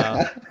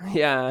 So,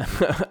 yeah.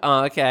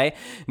 Okay.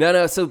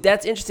 No. So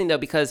that's interesting though,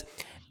 because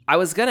I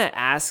was gonna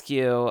ask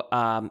you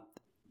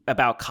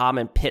about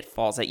common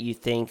pitfalls that you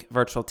think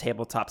virtual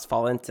tabletops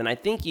fall into, and I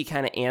think you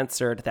kind of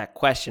answered that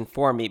question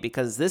for me,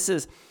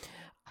 because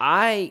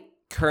I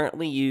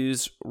currently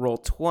use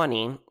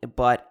Roll20,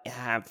 but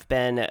have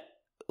been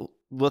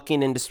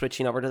looking into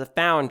switching over to the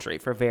Foundry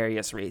for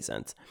various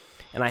reasons.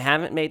 And I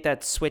haven't made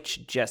that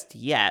switch just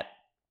yet.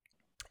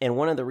 And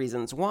one of the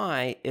reasons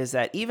why is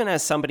that even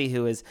as somebody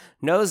who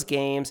knows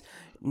games,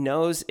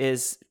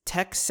 is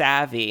tech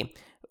savvy,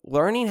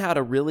 learning how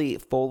to really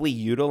fully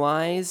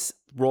utilize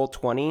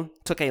Roll20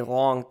 took a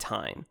long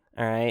time.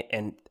 All right.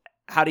 And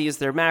how to use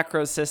their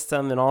macro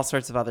system and all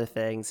sorts of other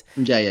things.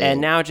 And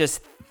now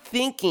just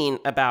thinking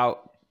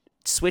about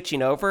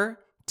switching over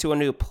to a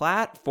new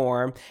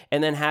platform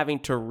and then having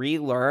to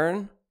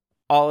relearn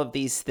all of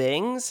these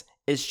things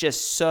is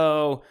just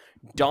so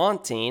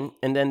daunting.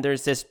 And then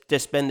there's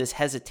just been this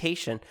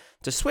hesitation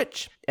to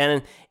switch.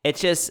 And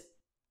it's just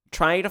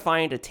trying to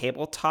find a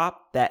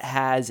tabletop that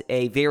has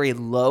a very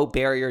low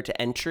barrier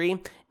to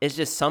entry is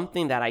just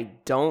something that I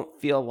don't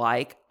feel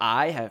like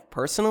I have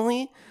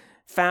personally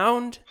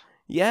found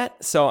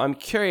yet. So I'm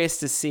curious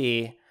to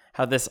see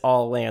how this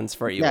all lands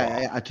for you all.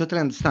 I totally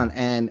understand.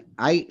 And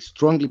I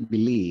strongly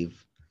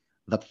believe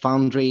that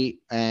Foundry,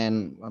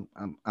 and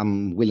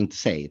I'm willing to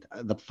say it,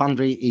 that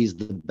Foundry is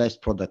the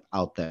best product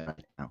out there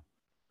right now.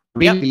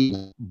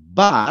 Really,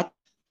 but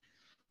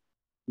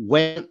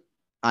when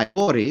I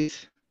bought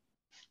it,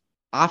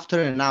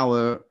 after an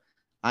hour,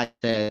 I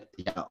said,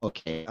 yeah,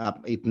 okay,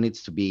 it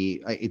needs to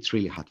be, it's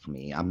really hard for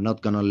me. I'm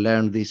not going to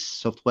learn this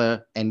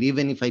software. And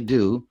even if I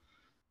do,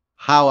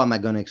 how am I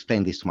going to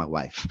explain this to my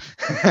wife?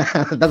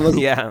 That was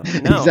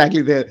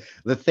exactly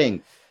the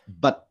thing.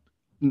 But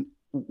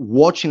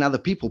watching other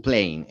people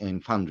playing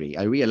in Foundry,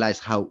 I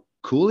realized how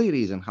cool it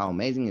is and how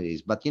amazing it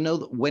is. But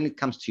when it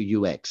comes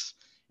to UX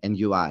and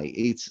UI,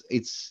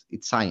 it's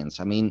science.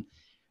 I mean,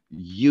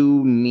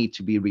 you need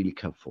to be really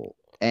careful.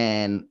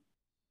 And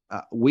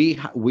we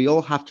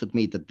all have to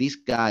admit that these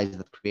guys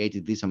that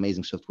created this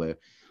amazing software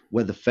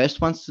were the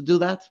first ones to do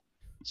that.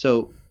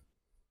 So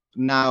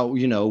now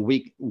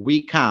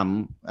we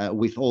come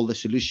with all the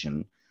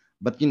solution,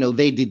 but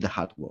they did the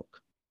hard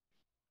work.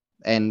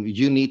 And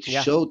you need to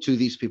show to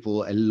these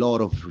people a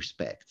lot of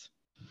respect.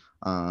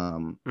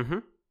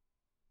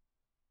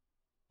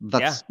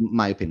 That's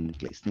my opinion,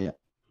 at least.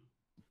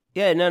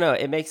 Yeah, no,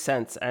 it makes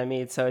sense. I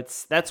mean, so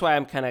that's why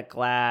I'm kind of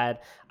glad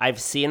I've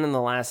seen in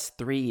the last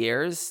 2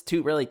 years,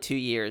 2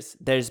 years,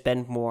 there's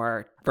been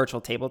more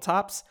virtual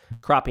tabletops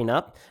cropping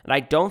up. And I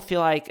don't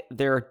feel like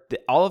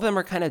all of them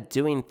are kind of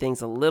doing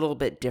things a little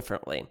bit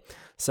differently.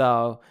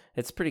 So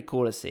it's pretty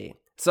cool to see.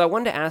 So I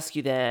wanted to ask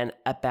you then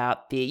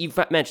about you've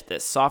mentioned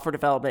this, software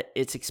development,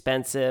 it's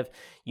expensive.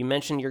 You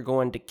mentioned you're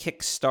going to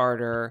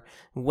Kickstarter.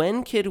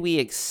 When could we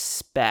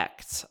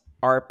expect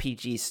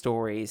RPG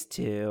stories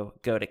to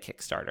go to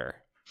Kickstarter?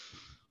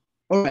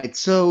 All right,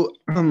 so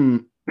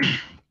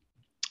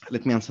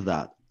let me answer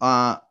that.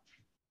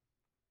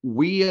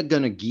 We are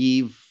gonna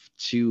give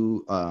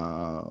to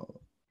a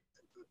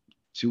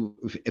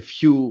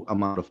few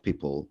amount of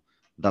people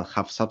that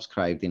have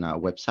subscribed in our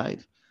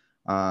website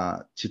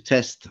to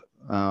test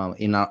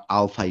in our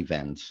alpha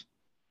event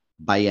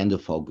by end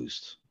of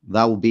August.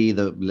 That will be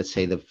let's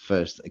say the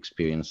first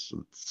experience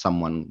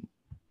someone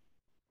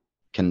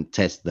can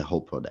test the whole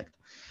product.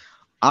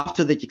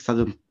 After the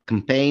Kickstarter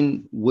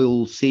campaign,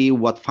 we'll see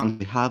what funds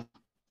we have.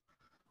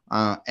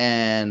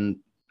 And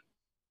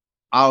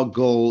our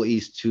goal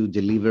is to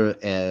deliver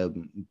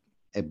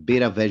a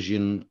beta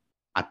version,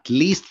 at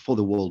least for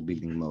the world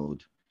building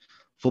mode,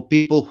 For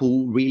people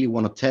who really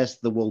want to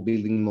test the world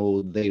building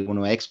mode, they want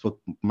to export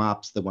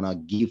maps, they want to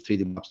give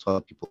 3D maps to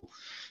other people.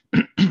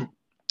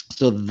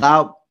 So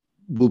that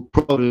will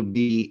probably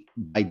be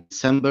by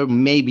December,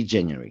 maybe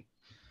January.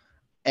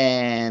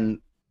 And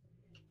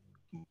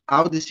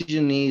our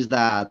decision is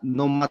that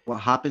no matter what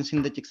happens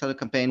in the Kickstarter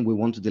campaign, we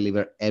want to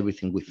deliver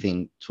everything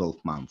within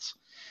 12 months.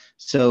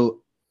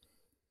 So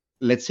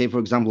let's say, for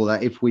example,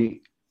 that if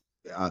we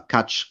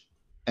catch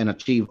and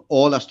achieve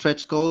all our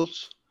stretch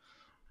goals,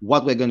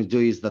 what we're going to do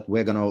is that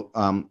we're going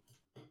to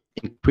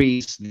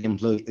increase the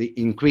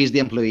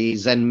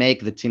employees and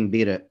make the team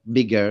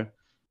bigger,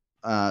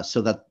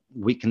 so that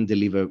we can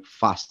deliver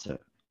faster,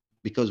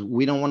 because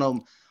we don't want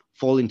to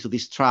fall into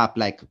this trap,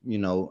 like,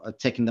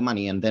 taking the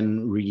money and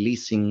then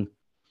releasing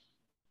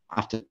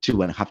after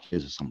 2.5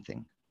 years or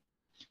something.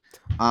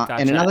 Gotcha.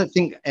 And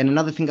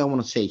another thing I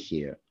want to say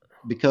here,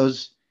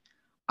 because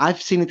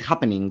I've seen it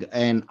happening,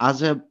 and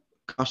as a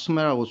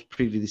customer, I was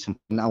pretty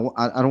disappointed.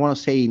 I don't want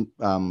to say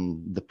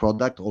the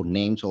product or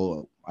names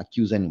or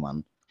accuse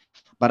anyone,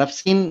 but I've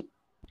seen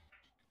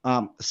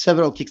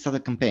several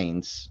Kickstarter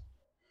campaigns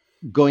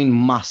going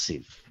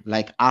massive,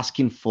 like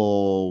asking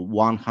for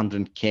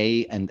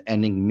 100K and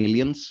earning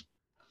millions,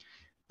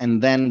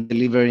 and then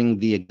delivering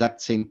the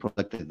exact same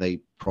product that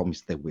they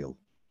promised they will,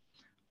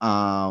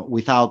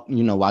 without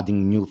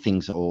adding new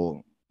things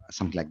or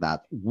something like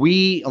that.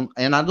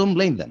 And I don't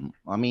blame them.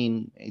 I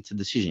mean, it's a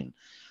decision.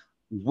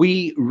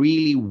 We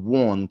really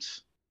want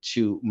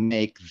to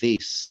make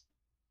this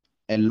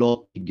a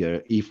lot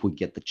bigger if we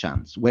get the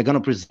chance. We're going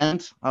to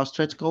present our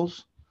stretch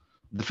goals.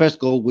 The first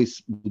goal will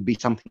be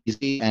something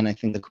easy, and I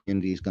think the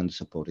community is going to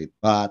support it.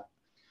 But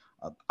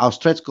our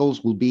stretch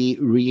goals will be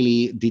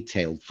really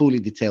detailed, fully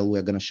detailed.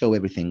 We're going to show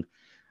everything.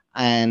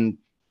 And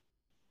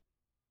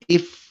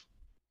if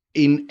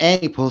in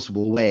any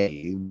possible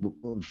way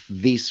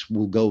this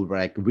will go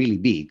like really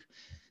big,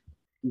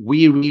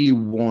 we really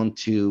want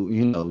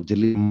to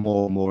deliver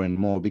more and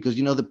more, because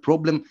the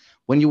problem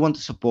when you want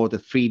to support a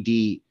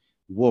 3D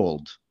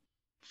world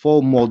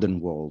for modern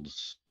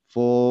worlds,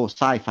 for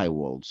sci-fi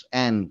worlds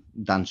and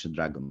Dungeons and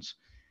Dragons,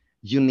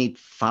 you need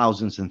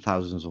thousands and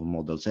thousands of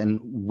models, and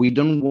we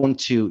don't want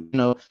to.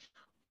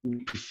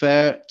 We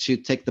prefer to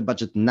take the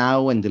budget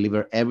now and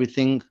deliver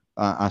everything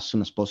as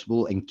soon as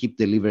possible and keep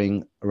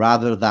delivering,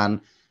 rather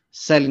than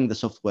selling the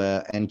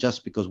software and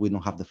just because we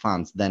don't have the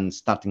funds, then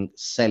starting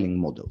selling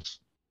models.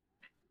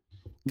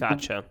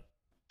 Gotcha.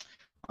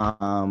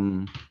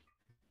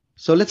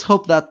 So let's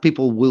hope that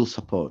people will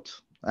support,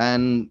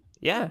 and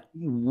yeah,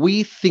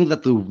 we think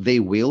that they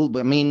will. But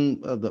I mean,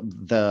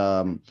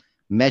 the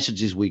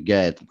messages we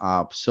get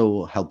are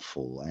so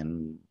helpful,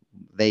 and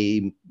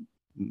they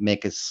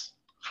make us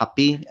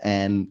happy,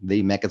 and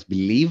they make us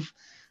believe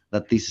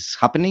that this is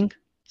happening.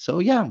 So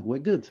yeah, we're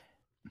good.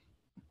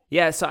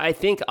 Yeah, so I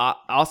think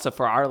also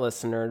for our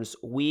listeners,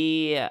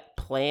 we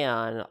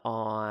plan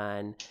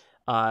on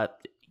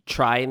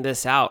trying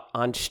this out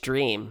on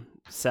stream.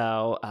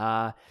 So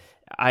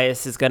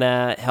IS is going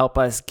to help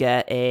us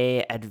get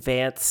a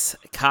advance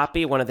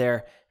copy, one of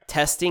their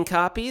testing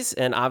copies.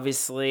 And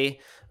obviously,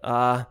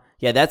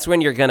 that's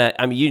when you're going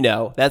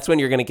to, that's when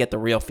you're going to get the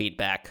real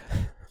feedback.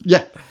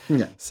 Yeah.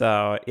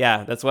 So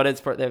yeah, that's what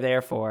they're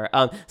there for.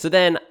 So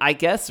then I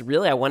guess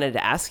really I wanted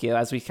to ask you,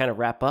 as we kind of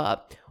wrap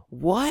up,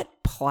 what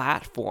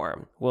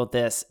platform will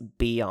this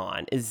be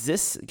on? Is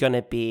this going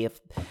to be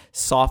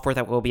software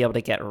that we'll be able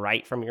to get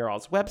right from your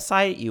all's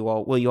website?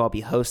 Will you all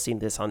be hosting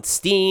this on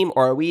Steam,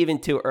 or are we even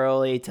too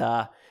early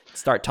to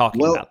start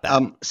talking about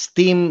that?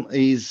 Steam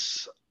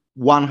is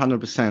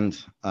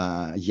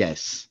 100%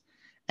 yes.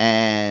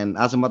 And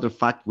as a matter of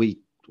fact, we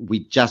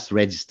just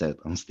registered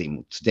on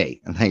Steam today,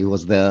 and it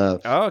was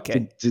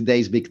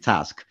today's big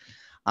task.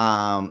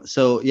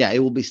 So yeah, it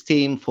will be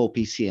Steam for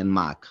PC and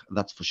Mac,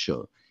 that's for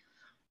sure.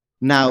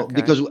 Now,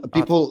 because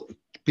people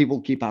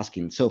keep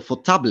asking, so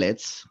for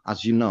tablets,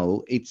 as you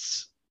know,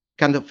 it's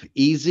kind of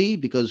easy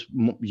because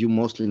you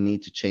mostly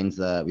need to change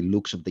the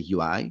looks of the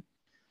UI.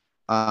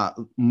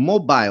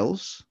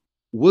 Mobiles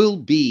will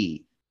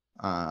be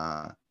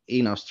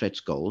in our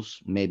stretch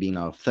goals, maybe in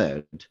our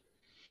third.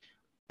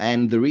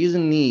 And the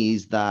reason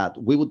is that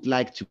we would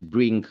like to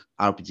bring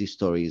RPG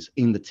stories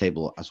in the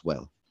table as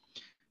well.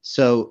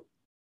 So,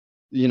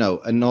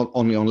 and not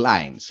only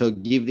online. So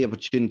give the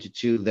opportunity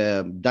to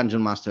the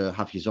Dungeon Master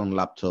have his own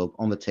laptop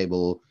on the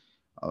table,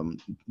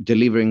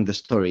 delivering the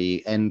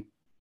story, and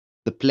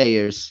the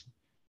players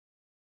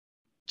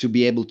to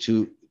be able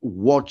to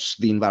watch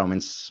the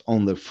environments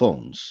on their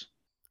phones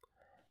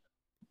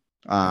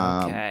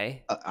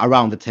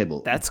around the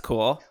table. That's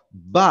cool.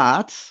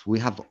 But we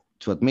have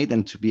to admit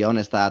and to be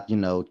honest that,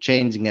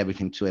 changing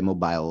everything to a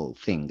mobile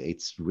thing,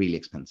 it's really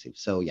expensive.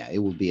 So yeah, it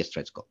will be a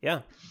stretch goal.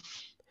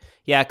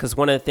 Yeah, because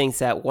one of the things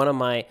that one of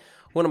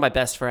my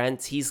best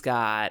friends, he's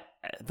got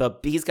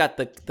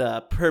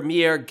the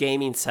premier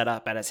gaming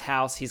setup at his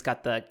house. He's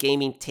got the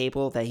gaming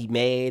table that he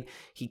made.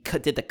 He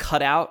did the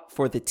cutout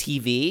for the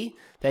TV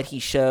that he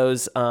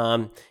shows,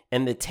 and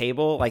the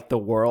table, like the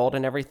world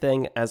and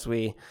everything, as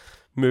we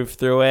move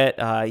through it,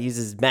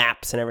 uses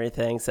maps and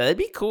everything. So it'd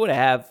be cool to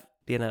have,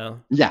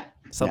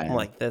 something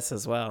like this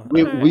as well.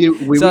 We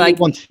so really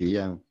want to,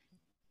 yeah.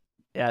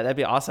 Yeah, that'd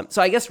be awesome.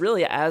 So I guess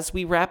really as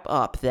we wrap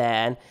up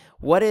then,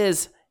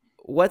 what's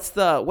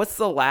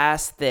the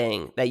last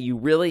thing that you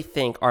really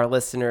think our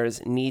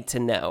listeners need to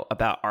know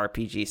about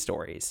RPG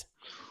stories?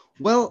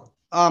 Well,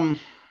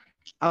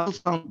 I'll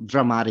sound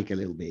dramatic a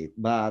little bit,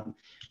 but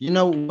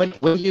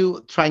when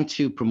you trying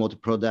to promote a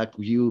product,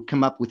 you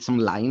come up with some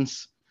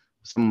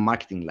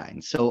marketing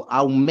lines. So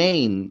our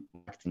main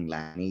marketing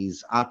line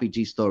is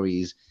RPG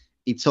stories.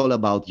 It's all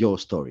about your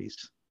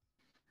stories,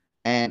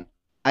 and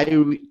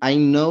I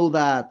know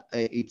that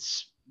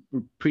it's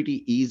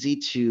pretty easy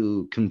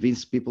to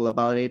convince people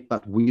about it,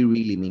 but we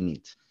really mean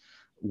it.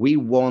 We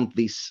want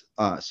this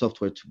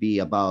software to be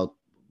about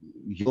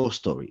your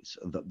stories,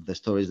 the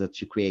stories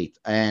that you create,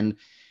 and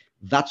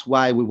that's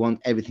why we want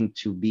everything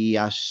to be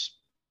as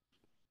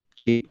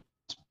cheap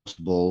as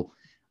possible.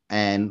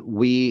 And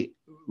we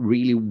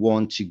really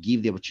want to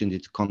give the opportunity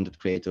to content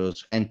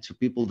creators and to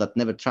people that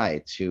never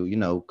tried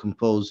to,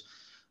 compose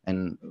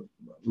and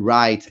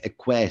write a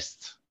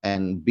quest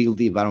and build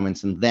the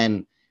environments and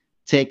then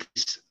take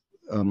this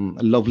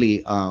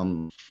lovely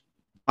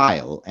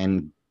file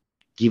and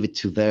give it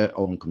to their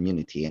own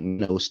community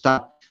and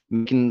start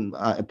making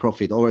a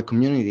profit or a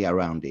community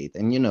around it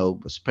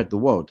and spread the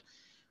word.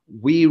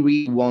 We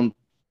really want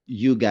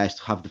you guys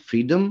to have the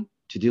freedom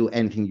to do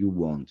anything you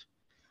want.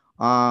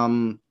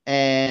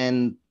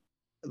 And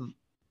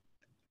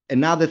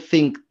another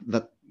thing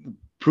that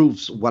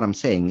proves what I'm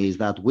saying is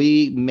that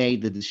we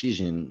made the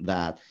decision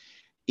that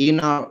in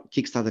our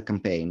Kickstarter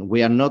campaign,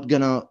 we are not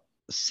going to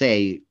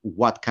say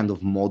what kind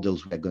of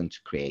models we're going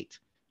to create.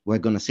 We're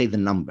going to say the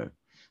number.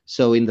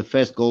 So in the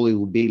first goal, it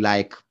will be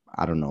like,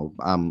 I don't know,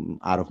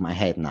 out of my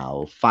head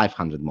now,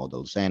 500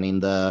 models. And in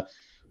the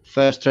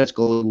first stretch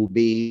goal, it will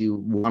be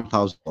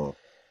 1,000.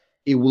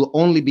 It will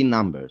only be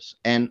numbers.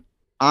 And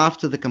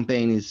after the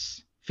campaign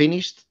is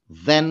finished,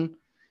 then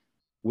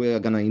we're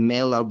going to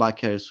email our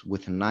backers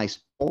with a nice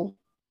poll.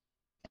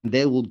 And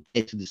they will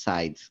get to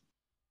decide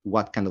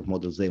what kind of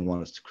models they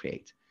want us to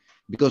create.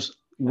 Because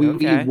we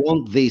really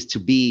want this to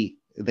be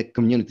the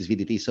community's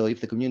VDT. So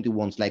if the community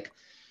wants like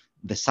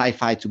the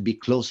sci-fi to be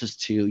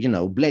closest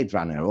to, Blade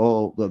Runner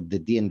or the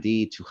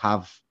D&D to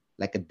have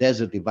like a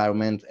desert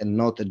environment and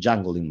not a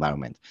jungle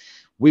environment,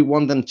 we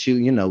want them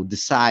to,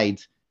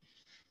 decide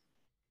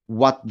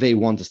what they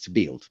want us to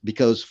build.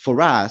 Because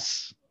for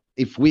us,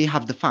 if we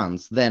have the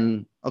funds,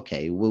 then,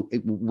 okay,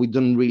 we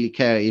don't really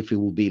care if it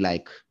will be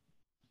like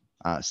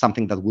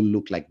something that will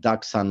look like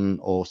Dark Sun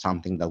or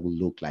something that will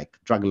look like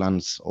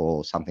Dragonlance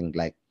or something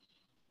like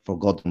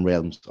Forgotten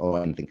Realms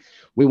or anything.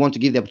 We want to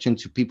give the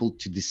opportunity to people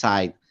to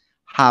decide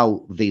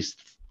how this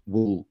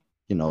will,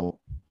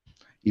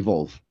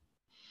 evolve.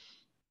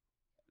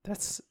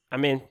 That's,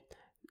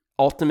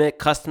 ultimate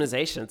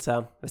customization.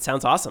 So it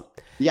sounds awesome.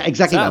 Yeah,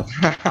 exactly.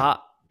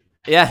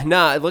 Yeah,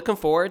 no, looking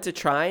forward to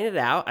trying it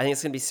out. I think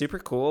it's going to be super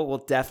cool. We'll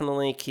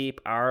definitely keep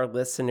our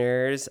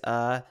listeners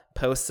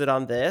posted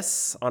on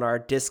this on our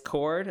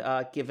Discord,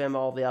 give them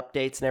all the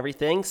updates and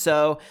everything.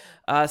 So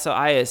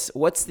Ayas,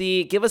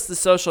 give us the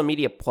social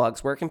media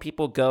plugs. Where can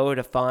people go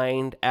to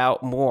find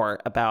out more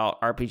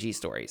about RPG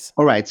stories?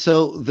 All right.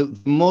 So the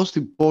most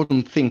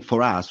important thing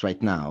for us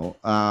right now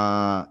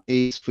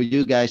is for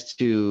you guys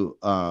to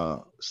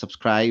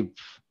subscribe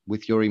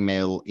with your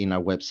email in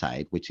our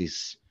website, which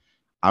is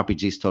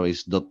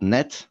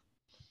rpgstories.net.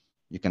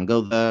 You can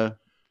go there,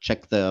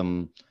 check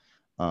the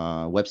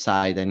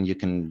website, and you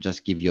can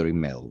just give your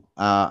email.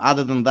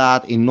 Other than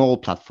that, in all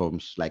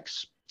platforms like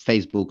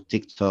Facebook,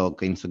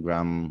 TikTok,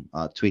 Instagram,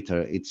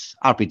 Twitter, it's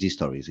RPG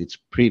Stories. It's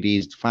pretty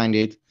easy to find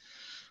it.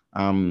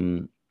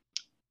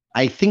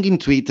 I think in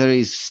Twitter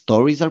is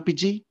Stories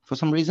RPG for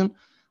some reason.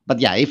 But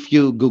yeah, if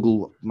you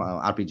Google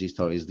RPG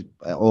Stories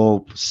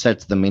or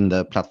search them in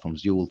the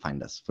platforms, you will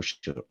find us for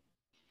sure.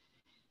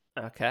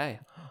 Okay,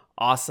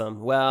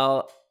 awesome.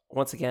 Well,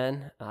 once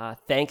again,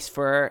 thanks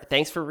for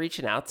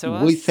reaching out to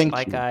us. We thank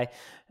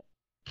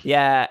you.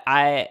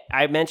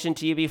 I mentioned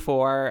to you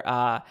before,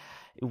 I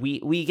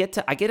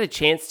get a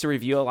chance to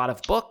review a lot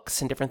of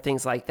books and different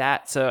things like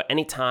that. So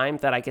anytime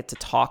that I get to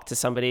talk to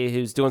somebody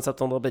who's doing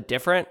something a little bit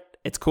different,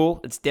 it's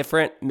cool. It's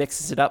different,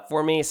 mixes it up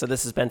for me. So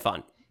this has been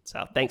fun.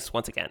 So thanks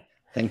once again.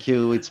 Thank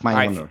you. It's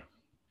my honor.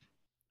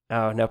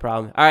 Oh, no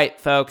problem. All right,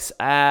 folks.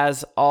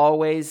 As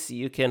always,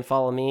 you can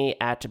follow me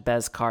at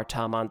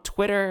BezCarTom on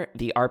Twitter,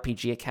 the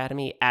RPG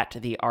Academy at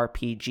the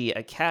RPG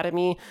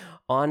Academy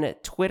on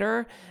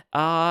Twitter.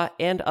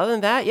 And other than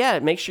that, yeah,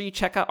 make sure you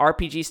check out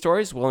RPG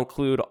Stories. We'll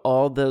include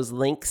all those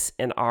links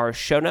in our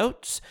show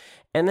notes.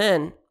 And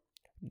then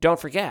don't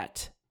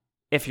forget,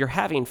 if you're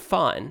having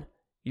fun,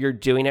 you're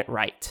doing it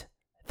right.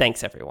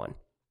 Thanks, everyone.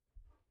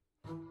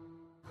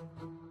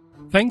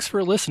 Thanks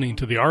for listening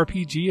to the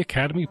RPG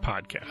Academy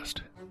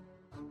podcast.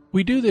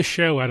 We do this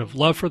show out of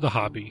love for the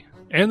hobby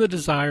and the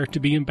desire to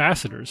be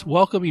ambassadors,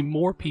 welcoming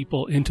more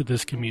people into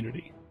this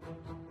community.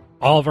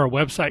 All of our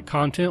website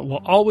content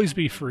will always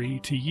be free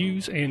to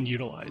use and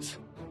utilize.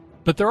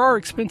 But there are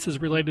expenses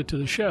related to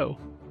the show.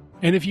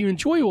 And if you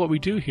enjoy what we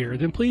do here,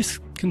 then please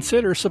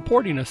consider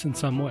supporting us in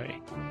some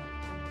way.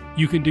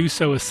 You can do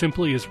so as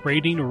simply as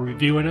rating or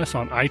reviewing us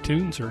on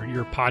iTunes or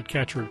your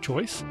podcatcher of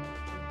choice.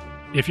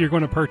 If you're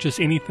going to purchase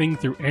anything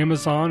through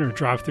Amazon or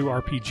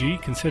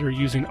DriveThruRPG, consider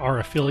using our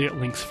affiliate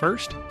links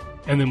first,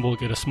 and then we'll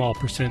get a small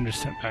percentage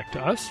sent back to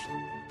us.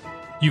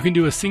 You can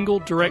do a single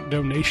direct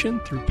donation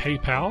through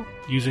PayPal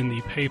using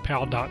the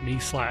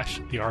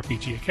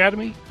paypal.me/TheRPG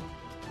Academy,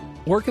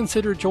 or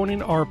consider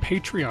joining our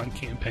Patreon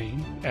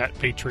campaign at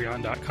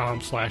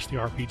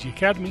patreon.com/TheRPG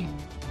Academy.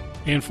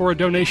 And for a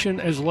donation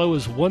as low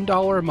as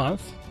 $1 a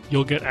month,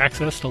 you'll get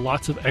access to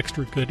lots of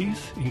extra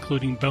goodies,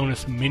 including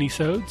bonus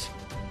minisodes,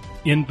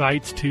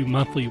 invites to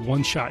monthly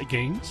one-shot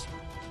games,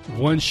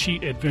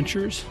 one-sheet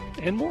adventures,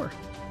 and more.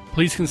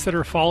 Please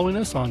consider following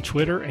us on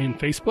Twitter and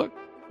Facebook,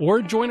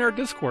 or join our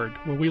Discord,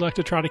 where we like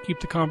to try to keep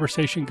the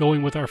conversation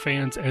going with our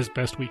fans as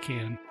best we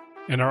can,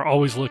 and are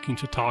always looking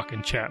to talk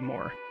and chat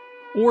more.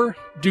 Or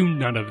do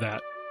none of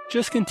that.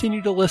 Just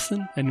continue to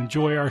listen and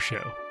enjoy our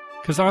show,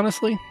 because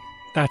honestly,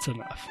 that's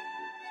enough.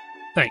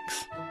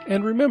 Thanks,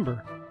 and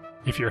remember,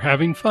 if you're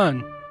having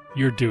fun,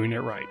 you're doing it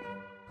right.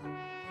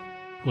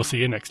 We'll see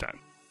you next time.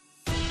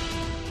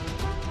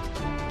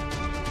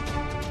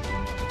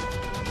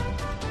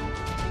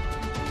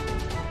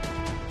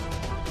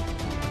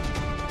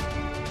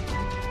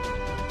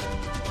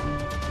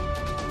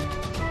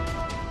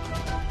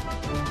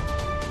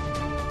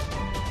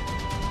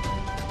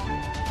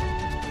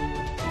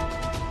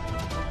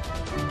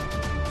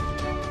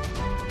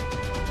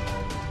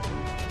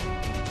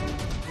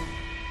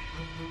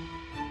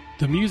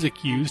 The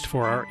music used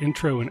for our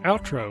intro and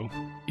outro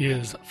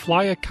is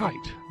Fly a Kite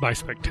by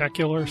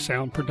Spectacular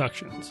Sound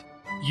Productions,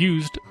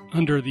 used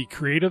under the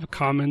Creative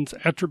Commons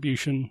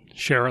Attribution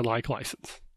Share-alike license.